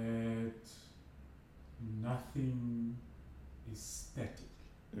that nothing is static,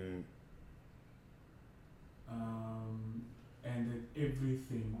 and that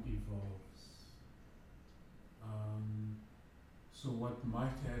everything evolves. So what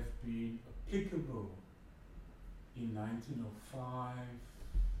might have been applicable in 1905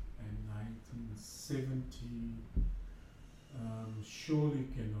 and 1970 surely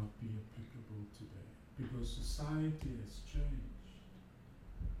cannot be applicable today, because society has changed.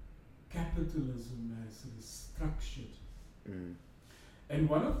 Capitalism has restructured. And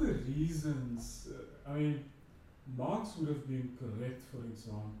one of the reasons, Marx would have been correct, for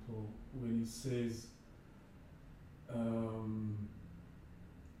example, when he says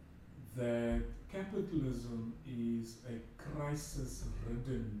that capitalism is a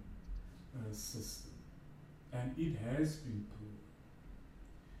crisis-ridden system, and it has been proven.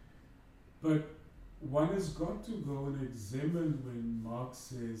 But one has got to go and examine when Marx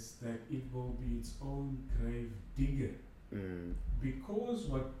says that it will be its own grave digger, because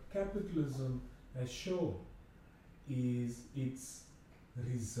what capitalism has shown is its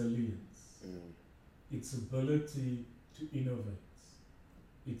resilience, its ability to innovate,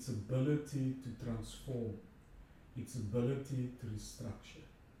 its ability to transform, its ability to restructure.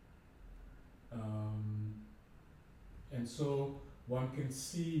 And so one can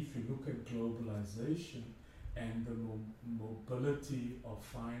see, if you look at globalization, and the mobility of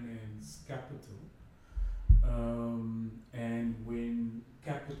finance capital. And when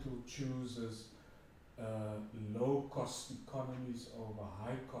capital chooses low cost economies over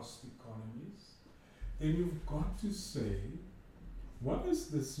high cost economies, then you've got to say, what does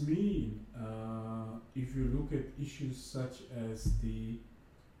this mean if you look at issues such as the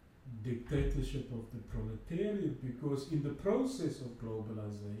dictatorship of the proletariat? Because in the process of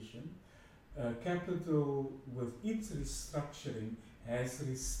globalization, capital with its restructuring has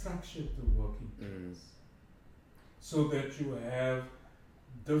restructured the working class so that you have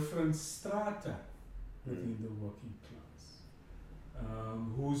different strata within the working class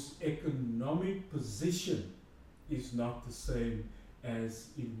whose economic position is not the same as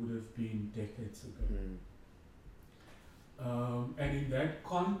it would have been decades ago. And in that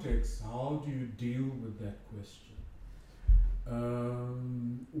context, how do you deal with that question?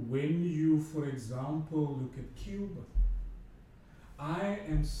 When you, for example, look at Cuba, I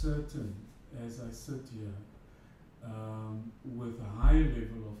am certain, as I sit here, with a high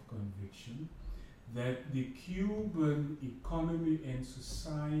level of conviction, that the Cuban economy and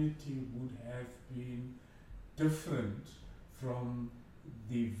society would have been different from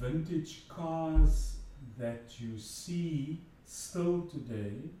the vintage cars that you see still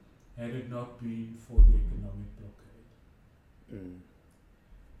today had it not been for the economic blockade.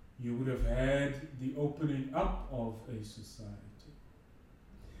 You would have had the opening up of a society.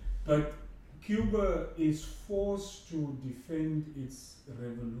 But Cuba is forced to defend its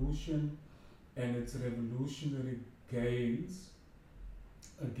revolution and its revolutionary gains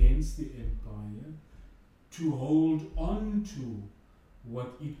against the empire, to hold on to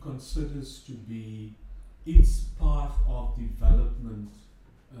what it considers to be its path of development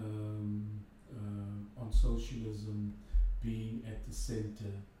on socialism being at the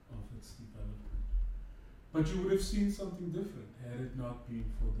center of its development. But you would have seen something different had it not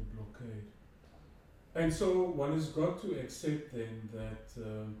been for the blockade. And so one has got to accept then that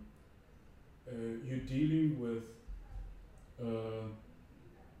you're dealing with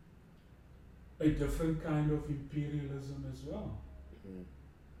a different kind of imperialism as well.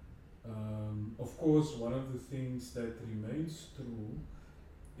 Of course, one of the things that remains true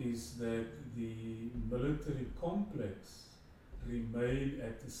is that the military complex remain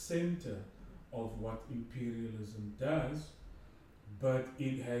at the center of what imperialism does, but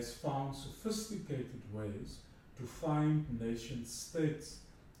it has found sophisticated ways to find nation states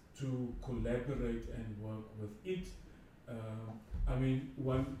to collaborate and work with it. I mean,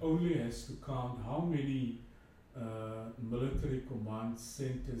 one only has to count how many military command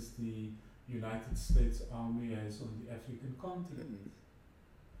centers the United States Army has on the African continent.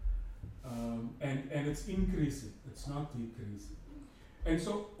 And it's increasing, it's not decreasing. And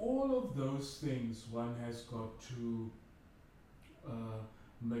so all of those things one has got to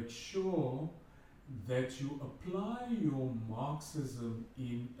make sure that you apply your Marxism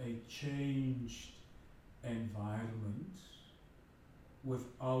in a changed environment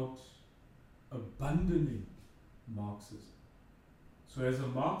without abandoning Marxism. So as a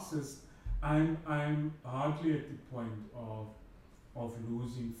Marxist, I'm hardly at the point of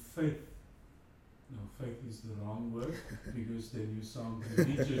losing faith. No, faith is the wrong word because then you sound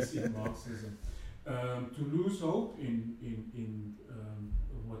religious in Marxism. To lose hope in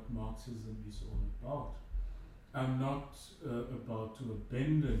what Marxism is all about. I'm not about to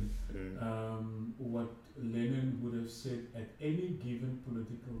abandon what Lenin would have said at any given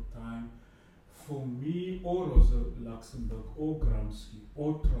political time. For me, or Rosa Luxemburg, or Gramsci,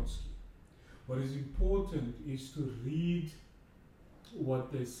 or Trotsky, what is important is to read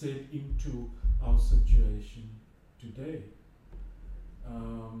what they said into our situation today.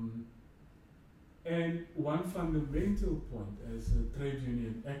 And one fundamental point as a trade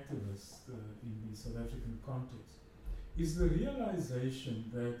union activist in the South African context is the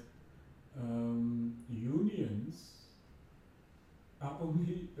realization that unions are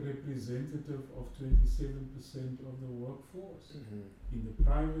only representative of 27% of the workforce in the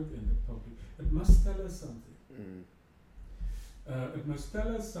private and the public. It must tell us something. It must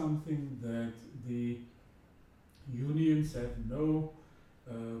tell us something that the unions have no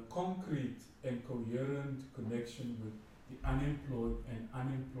concrete and coherent connection with the unemployed and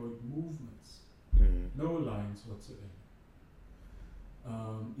unemployed movements. No lines whatsoever.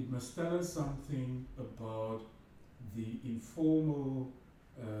 It must tell us something about the informal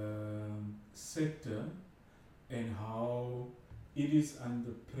sector and how it is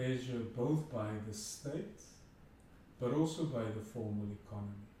under pressure both by the state but also by the formal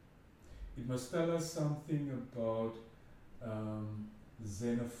economy. It must tell us something about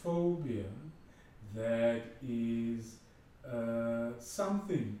xenophobia that is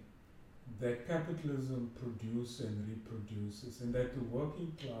something that capitalism produces and reproduces, and that the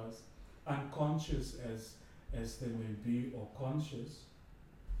working class, unconscious as they may be or conscious,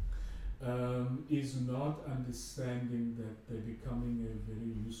 is not understanding that they're becoming a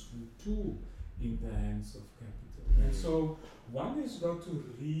very useful tool in the hands of capital. And so one has got to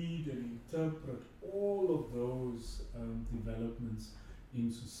read and interpret all of those developments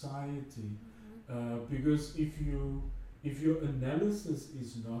in society, because if your analysis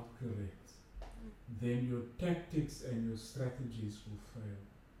is not correct, then your tactics and your strategies will fail.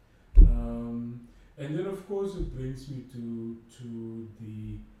 And then, of course, it brings me to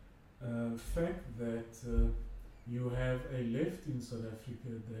the fact that you have a left in South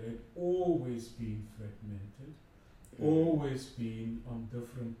Africa that had always been fragmented, always been on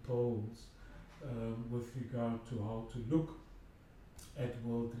different poles with regard to how to look at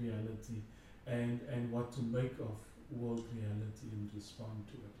world reality and what to make of world reality and respond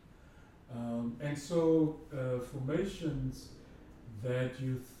to it. And so formations that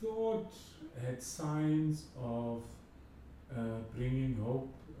you thought had signs of bringing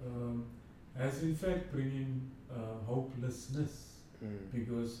hope as in fact bringing hopelessness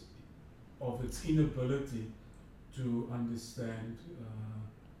because of its inability to understand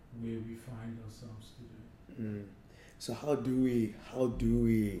where we find ourselves today. So how do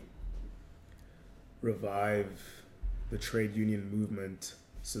we revive the trade union movement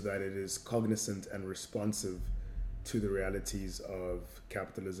so that it is cognizant and responsive to the realities of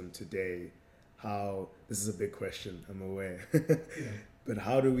capitalism today? This is a big question, I'm aware. But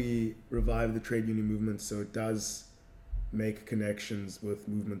how do we revive the trade union movement so it does make connections with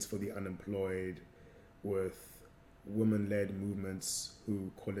movements for the unemployed, with women-led movements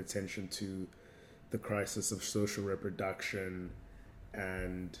who call attention to the crisis of social reproduction,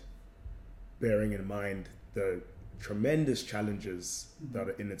 and bearing in mind the tremendous challenges that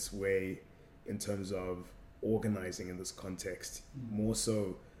are in its way in terms of organizing in this context, more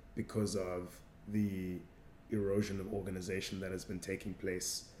so because of the erosion of organization that has been taking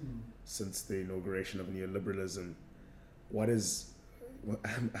place since the inauguration of neoliberalism.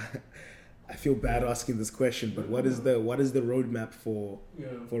 I feel bad asking this question, but what is the roadmap for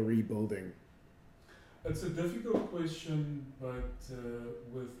rebuilding? It's a difficult question, but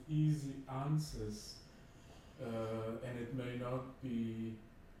with easy answers, and it may not be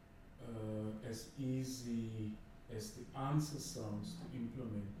as easy as the answer sounds to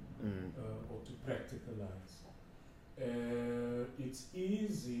implement or to practicalize. It's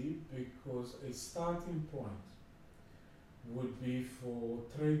easy because a starting point would be for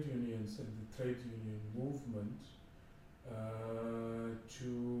trade unions and the trade union movement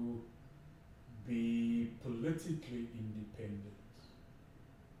to be politically independent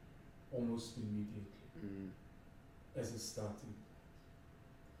almost immediately as a starting point.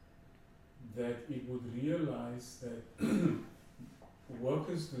 That it would realize that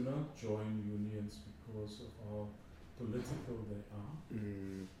workers do not join unions because of how political they are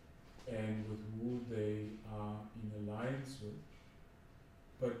and with who they are in alliance with,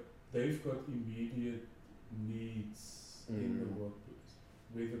 but they've got immediate needs in the workplace,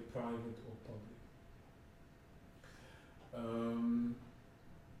 whether private or public.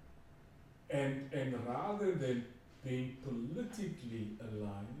 And rather than being politically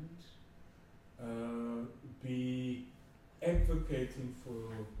aligned, be advocating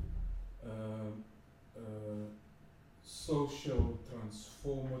for social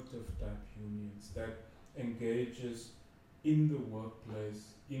transformative type unions that engages in the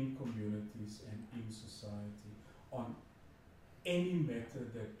workplace, in communities and in society on any matter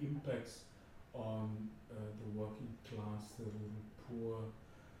that impacts on the working class, the rural poor,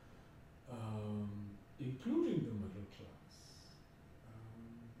 including the middle class.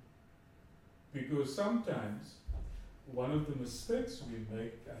 Because sometimes one of the mistakes we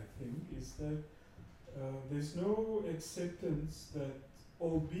make, I think, is that there's no acceptance that,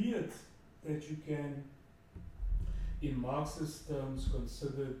 albeit that you can, in Marxist terms,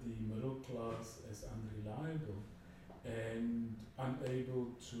 consider the middle class as unreliable and unable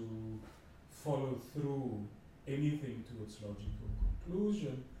to follow through anything to its logical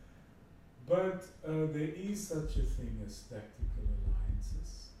conclusion, but there is such a thing as tactical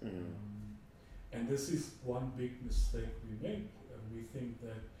alliances. And this is one big mistake we make. We think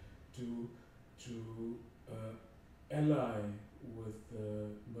that to ally with the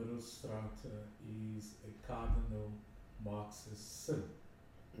middle strata is a cardinal Marxist sin.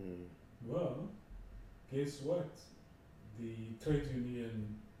 Well, guess what? The trade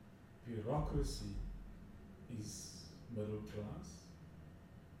union bureaucracy is middle class.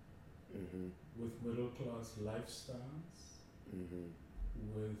 with middle class lifestyles,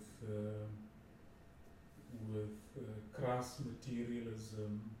 with crass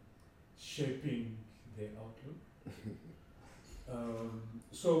materialism shaping their outlook.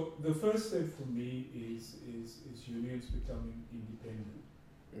 So the first step for me is unions becoming independent,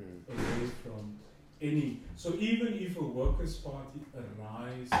 away from any. So even if a workers' party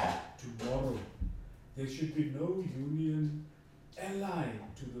arise tomorrow, there should be no union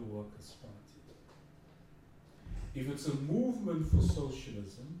allied to the workers' party. If it's a movement for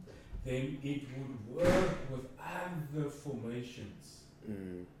socialism, then it would work with other formations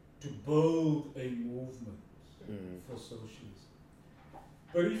to build a movement for socialism.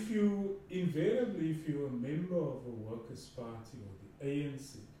 But if you're a member of a workers' party or the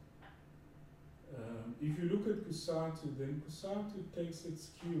ANC, if you look at COSATU, then COSATU takes its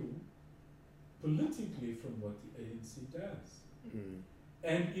cue politically from what the ANC does.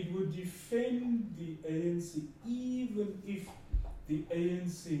 And it would defend the ANC even if the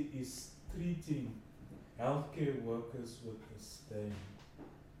ANC is treating healthcare workers with disdain.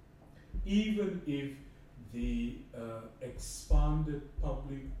 Even if the expanded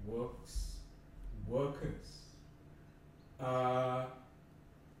public works workers are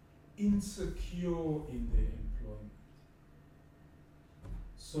insecure in their employment.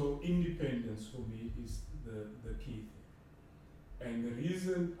 So independence for me is the key thing. And the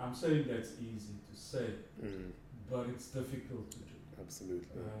reason I'm saying that's easy to say, but it's difficult to do.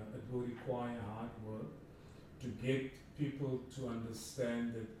 Absolutely. It will require hard work to get people to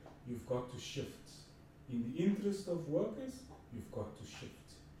understand that you've got to shift. In the interest of workers, you've got to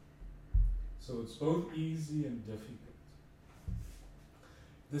shift. So it's both easy and difficult.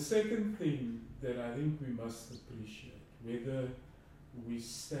 The second thing that I think we must appreciate, whether we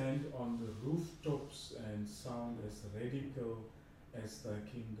stand on the rooftops and sound as radical as Thy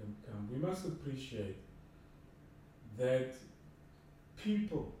Kingdom Come, we must appreciate that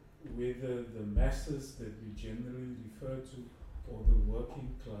people, whether the masses that we generally refer to or the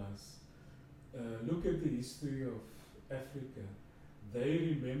working class, look at the history of Africa, they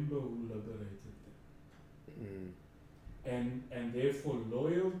remember who liberated them. And therefore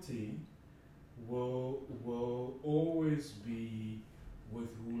loyalty will always be with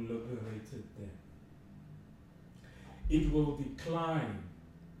who liberated them. It will decline,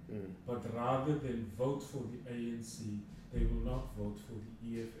 but rather than vote for the ANC, they will not vote for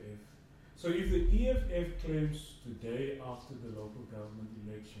the EFF. So if the EFF claims today after the local government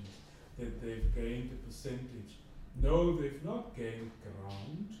elections that they've gained a percentage, no, they've not gained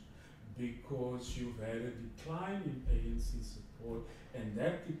ground, because you've had a decline in ANC support, and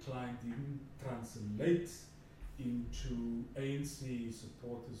that decline didn't translate into ANC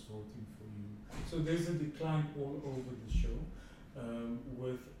supporters voting for you. So there's a decline all over the show,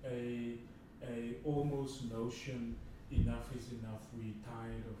 with a almost notion, enough is enough, we're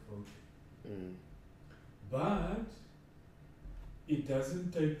tired of voting. But it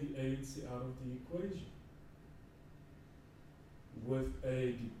doesn't take the ANC out of the equation. With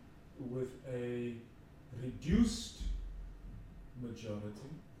a reduced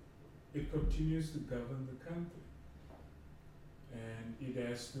majority, it continues to govern the country. And it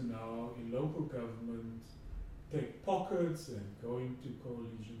has to now, in local government, take pockets and go into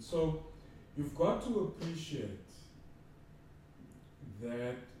coalition. So you've got to appreciate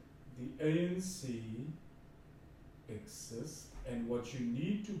that the ANC exists, and what you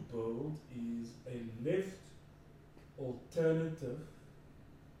need to build is a left alternative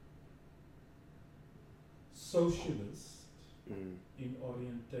socialist in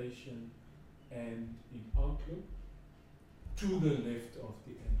orientation and in outlook to the left of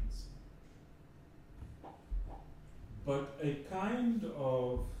the ANC. But a kind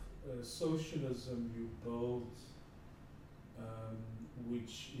of socialism you build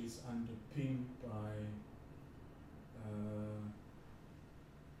which is underpinned by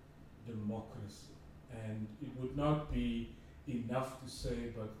democracy. And it would not be enough to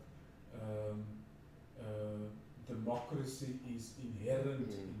say, but democracy is inherent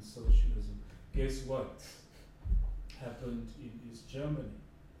in socialism. Guess what happened in East Germany?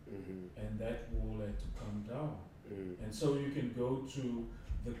 And that wall had to come down. And so you can go to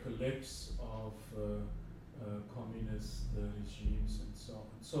the collapse of communist regimes and so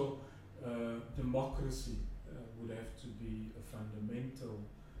on. So democracy would have to be a fundamental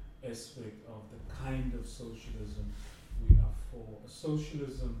aspect of the kind of socialism we are for. A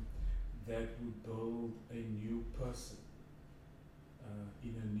socialism that would build a new person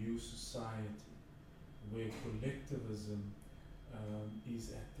in a new society where collectivism is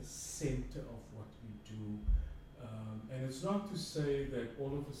at the center of what we do. And it's not to say that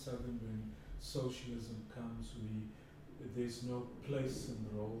all of a sudden when socialism comes, there's no place and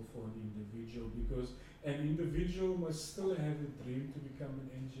role for an individual, because an individual must still have a dream to become an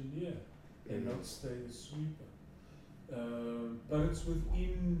engineer and not stay a sweeper. But it's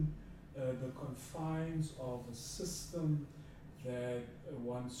within the confines of a system that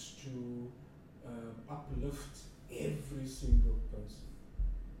wants to uplift every single person.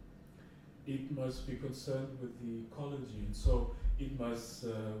 It must be concerned with the ecology, and so it must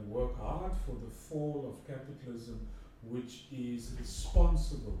work hard for the fall of capitalism, which is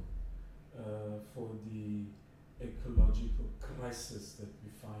responsible for the ecological crisis that we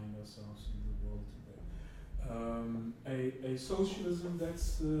find ourselves in the world today. A socialism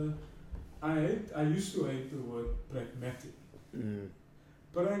that's I used to hate the word pragmatic,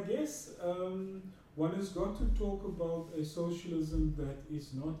 but I guess one has got to talk about a socialism that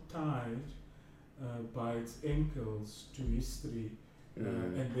is not tied by its ankles to history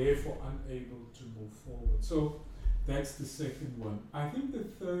and therefore unable to move forward. So that's the second one. I think the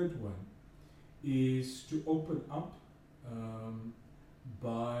third one is to open up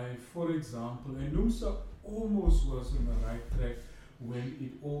by, for example, and NUMSA almost was on the right track when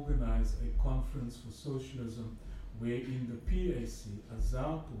it organized a conference for socialism where in the PAC,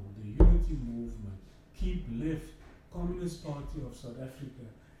 AZAPO, the Unity Movement, Keep Left, Communist Party of South Africa,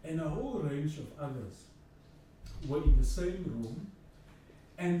 and a whole range of others were in the same room,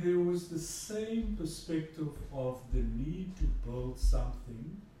 and there was the same perspective of the need to build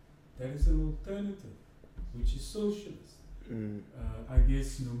something that is an alternative, which is socialist. I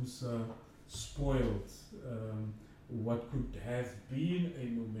guess NUMSA spoiled what could have been a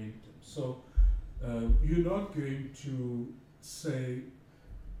momentum. So you're not going to say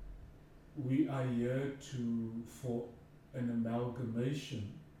we are here for an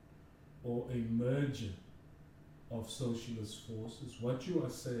amalgamation or a merger of socialist forces. What you are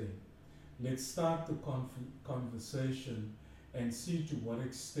saying, let's start the conversation and see to what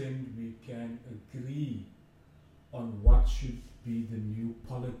extent we can agree on what should be the new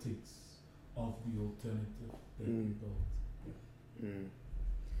politics of the alternative that we built.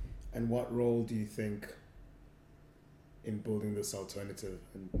 And what role do you think in building this alternative,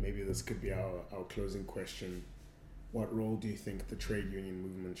 and maybe this could be our closing question, what role do you think the trade union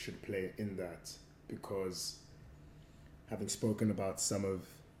movement should play in that? Because having spoken about some of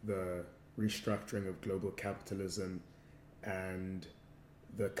the restructuring of global capitalism and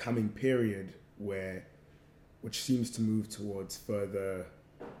the coming period which seems to move towards further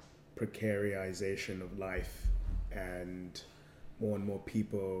precarization of life and more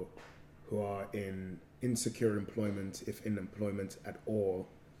people who are in insecure employment, if in employment at all,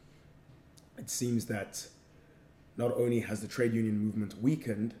 it seems that not only has the trade union movement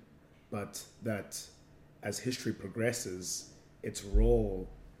weakened, but that as history progresses, its role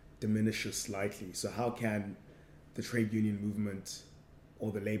diminishes slightly. So how can the trade union movement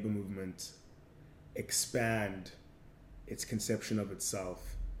or the labor movement expand its conception of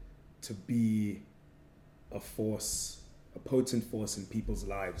itself to be a force, a potent force in people's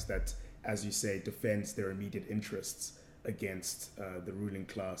lives that, as you say, defends their immediate interests against the ruling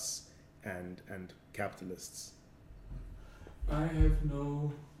class and capitalists? I have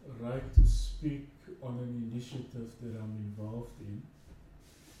no right to speak on an initiative that I'm involved in.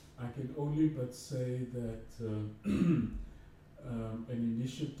 I can only but say that an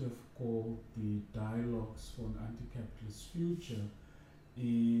initiative called the Dialogues for an Anti-Capitalist Future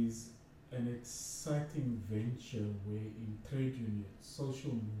is an exciting venture wherein trade unions,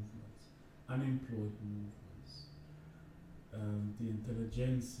 social movements, unemployed movements, the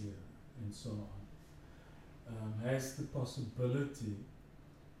intelligentsia, and so on, has the possibility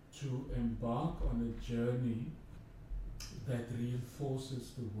to embark on a journey that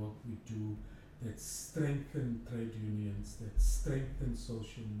reinforces the work we do, that strengthens trade unions, that strengthens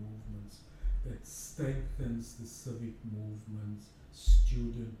social movements, that strengthens the civic movements,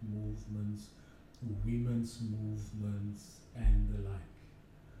 student movements, women's movements, and the like.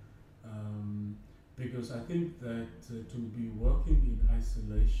 Because I think that to be working in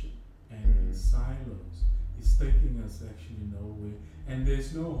isolation and in silos is taking us actually nowhere, and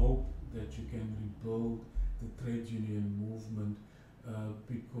there's no hope that you can rebuild the trade union movement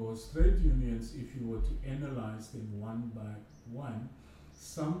because trade unions, if you were to analyze them one by one,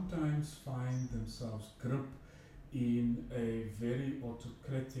 sometimes find themselves gripped in a very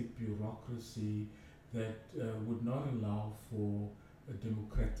autocratic bureaucracy that would not allow for a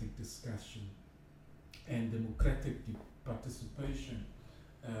democratic discussion and democratic participation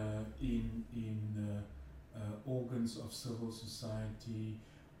in organs of civil society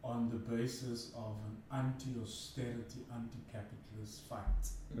on the basis of an anti-austerity, anti-capitalist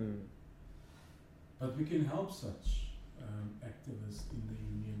fight. but we can help such activists in the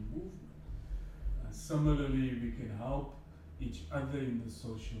union movement. Similarly, we can help each other in the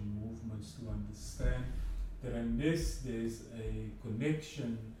social movements to understand that unless there's a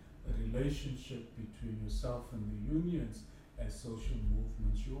connection, a relationship between yourself and the unions as social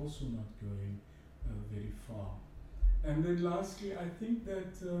movements, you're also not going very far. And then lastly, I think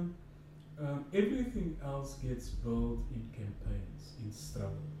that everything else gets built in campaigns, in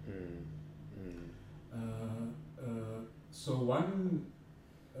struggle. So one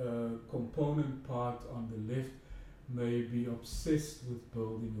component part on the left may be obsessed with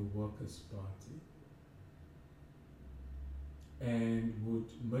building a workers' party and would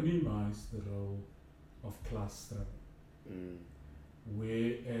minimize the role of class struggle.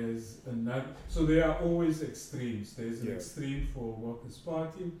 Whereas another, so there are always extremes. There's an extreme for a workers'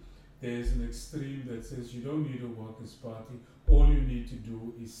 party. There's an extreme that says you don't need a workers' party. All you need to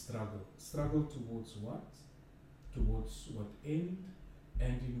do is struggle. Struggle towards what? Towards what end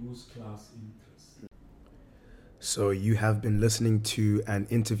and in whose class interest? So you have been listening to an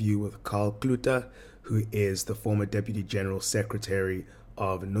interview with Karl Cloete, who is the former Deputy General Secretary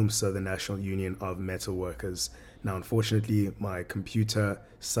of NUMSA, the National Union of Metal Workers. Now, unfortunately, my computer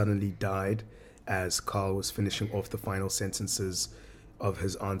suddenly died as Karl was finishing off the final sentences of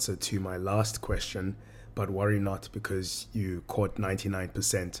his answer to my last question, but worry not, because you caught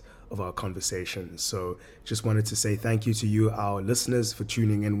 99% of our conversation. So just wanted to say thank you to you, our listeners, for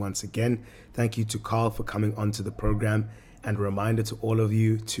tuning in once again. Thank you to Karl for coming onto the program, and a reminder to all of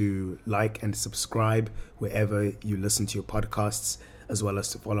you to like and subscribe wherever you listen to your podcasts, as well as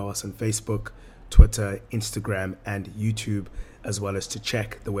to follow us on Facebook, Twitter, Instagram, and YouTube, as well as to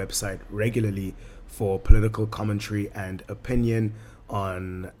check the website regularly for political commentary and opinion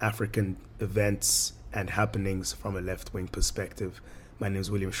on African events and happenings from a left-wing perspective. My name is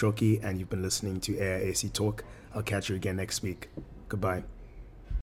William Shoki, and you've been listening to AIAC Talk. I'll catch you again next week. Goodbye.